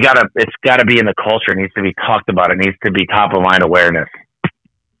it's got to be in the culture. It needs to be talked about. It needs to be top of mind awareness.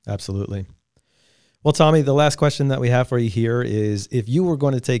 Absolutely. Well, Tommy, the last question that we have for you here is, if you were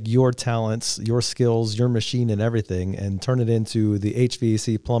going to take your talents, your skills, your machine and everything and turn it into the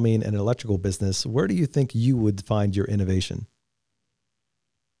HVAC, plumbing, and electrical business, where do you think you would find your innovation?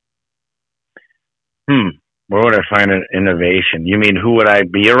 Where would I find an innovation? You mean who would I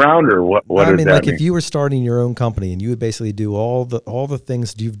be around, or what? I mean, like if you were starting your own company and you would basically do all the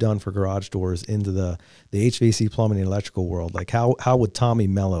things you've done for garage doors into the HVAC, plumbing, and electrical world, like how would Tommy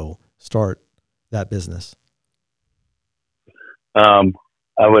Mello start that business? I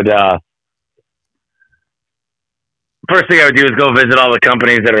would, first thing I would do is go visit all the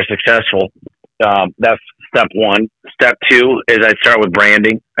companies that are successful. That's step one. Step two is I start with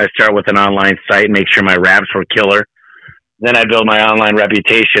branding. I start with an online site and make sure my wraps were killer. Then I build my online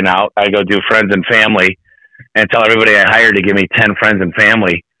reputation out. I go do friends and family and tell everybody I hired to give me 10 friends and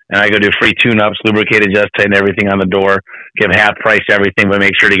family. And I go do free tune-ups, lubricated, just tighten everything on the door, give half price everything, but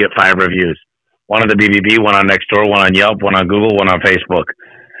make sure to get 5 reviews. 1 on the BBB, 1 on Nextdoor, 1 on Yelp, 1 on Google, 1 on Facebook.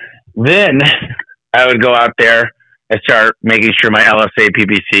 Then I would go out there and start making sure my LSA,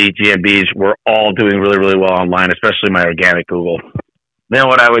 PPC, GMBs were all doing really, really well online, especially my organic Google. Then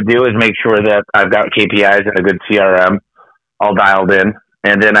what I would do is make sure that I've got KPIs and a good CRM all dialed in.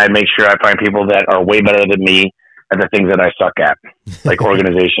 And then I make sure I find people that are way better than me at the things that I suck at, like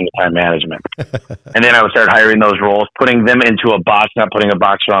organization and time management. And then I would start hiring those roles, putting them into a box, not putting a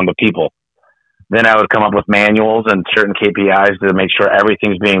box around the people. Then I would come up with manuals and certain KPIs to make sure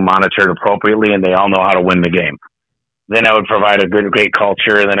everything's being monitored appropriately and they all know how to win the game. Then I would provide a great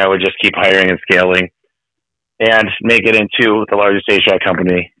culture, and then I would just keep hiring and scaling and make it into the largest HVAC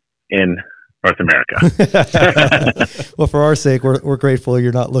company in North America. Well, for our sake, we're grateful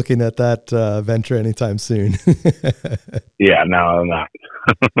you're not looking at that venture anytime soon. Yeah, no, I'm not.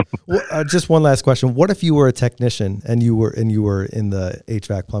 Well, just one last question. What if you were a technician and you were in the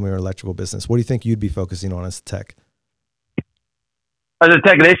HVAC, plumbing, or electrical business? What do you think you'd be focusing on as a tech? As a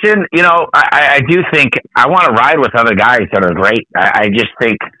technician, I do think I want to ride with other guys that are great. I just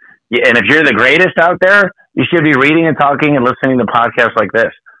think, and if you're the greatest out there, you should be reading and talking and listening to podcasts like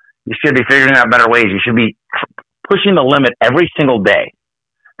this. You should be figuring out better ways. You should be pushing the limit every single day.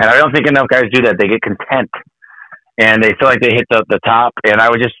 And I don't think enough guys do that. They get content and they feel like they hit the top. And I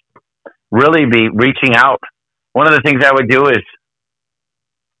would just really be reaching out. One of the things I would do is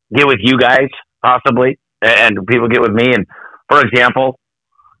get with you guys, possibly, and people get with me. And for example,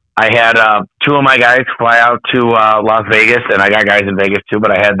 I had 2 of my guys fly out to Las Vegas, and I got guys in Vegas too,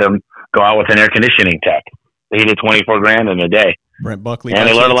 but I had them go out with an air conditioning tech. He did $24,000 in a day. Brent Buckley. And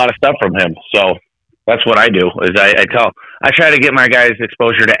they learned a lot of stuff from him. So that's what I do is I try to get my guys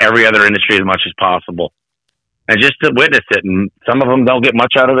exposure to every other industry as much as possible and just to witness it. And some of them don't get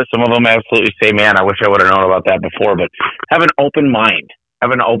much out of it. Some of them absolutely say, man, I wish I would have known about that before, but have an open mind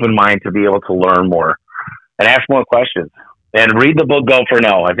to be able to learn more and ask more questions and read the book, Go for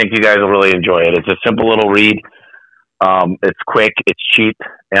No. I think you guys will really enjoy it. It's a simple little read. It's quick, it's cheap.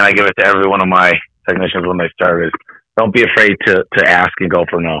 And I give it to every one of my technicians when they started. Don't be afraid to ask and go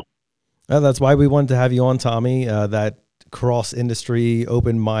for no. That's why we wanted to have you on, Tommy. That cross-industry,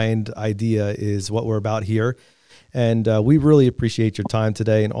 open mind idea is what we're about here. And we really appreciate your time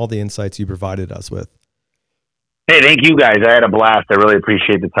today and all the insights you provided us with. Hey, thank you guys. I had a blast. I really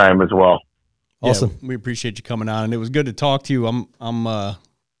appreciate the time as well. Awesome. Yeah, we appreciate you coming on, and it was good to talk to you. I'm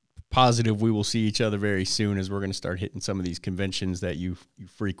positive we will see each other very soon as we're going to start hitting some of these conventions that you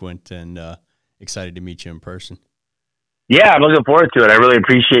frequent, and excited to meet you in person. Yeah, I'm looking forward to it. I really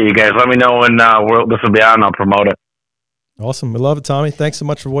appreciate you guys. Let me know when this will be out, and I'll promote it. Awesome. We love it, Tommy. Thanks so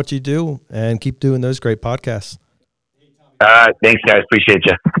much for what you do, and keep doing those great podcasts. Thanks, guys. Appreciate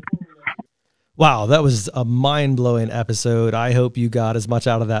you. Wow, that was a mind-blowing episode. I hope you got as much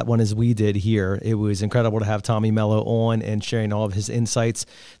out of that one as we did here. It was incredible to have Tommy Mello on and sharing all of his insights.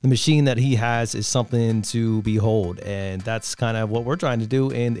 The machine that he has is something to behold, and that's kind of what we're trying to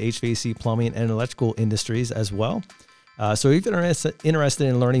do in the HVAC, plumbing, and electrical industries as well. So if you're interested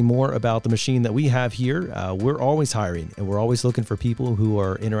in learning more about the machine that we have here, we're always hiring, and we're always looking for people who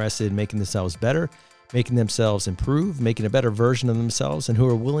are interested in making themselves better, making themselves improve, making a better version of themselves, and who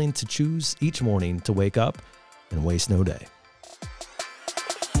are willing to choose each morning to wake up and waste no day.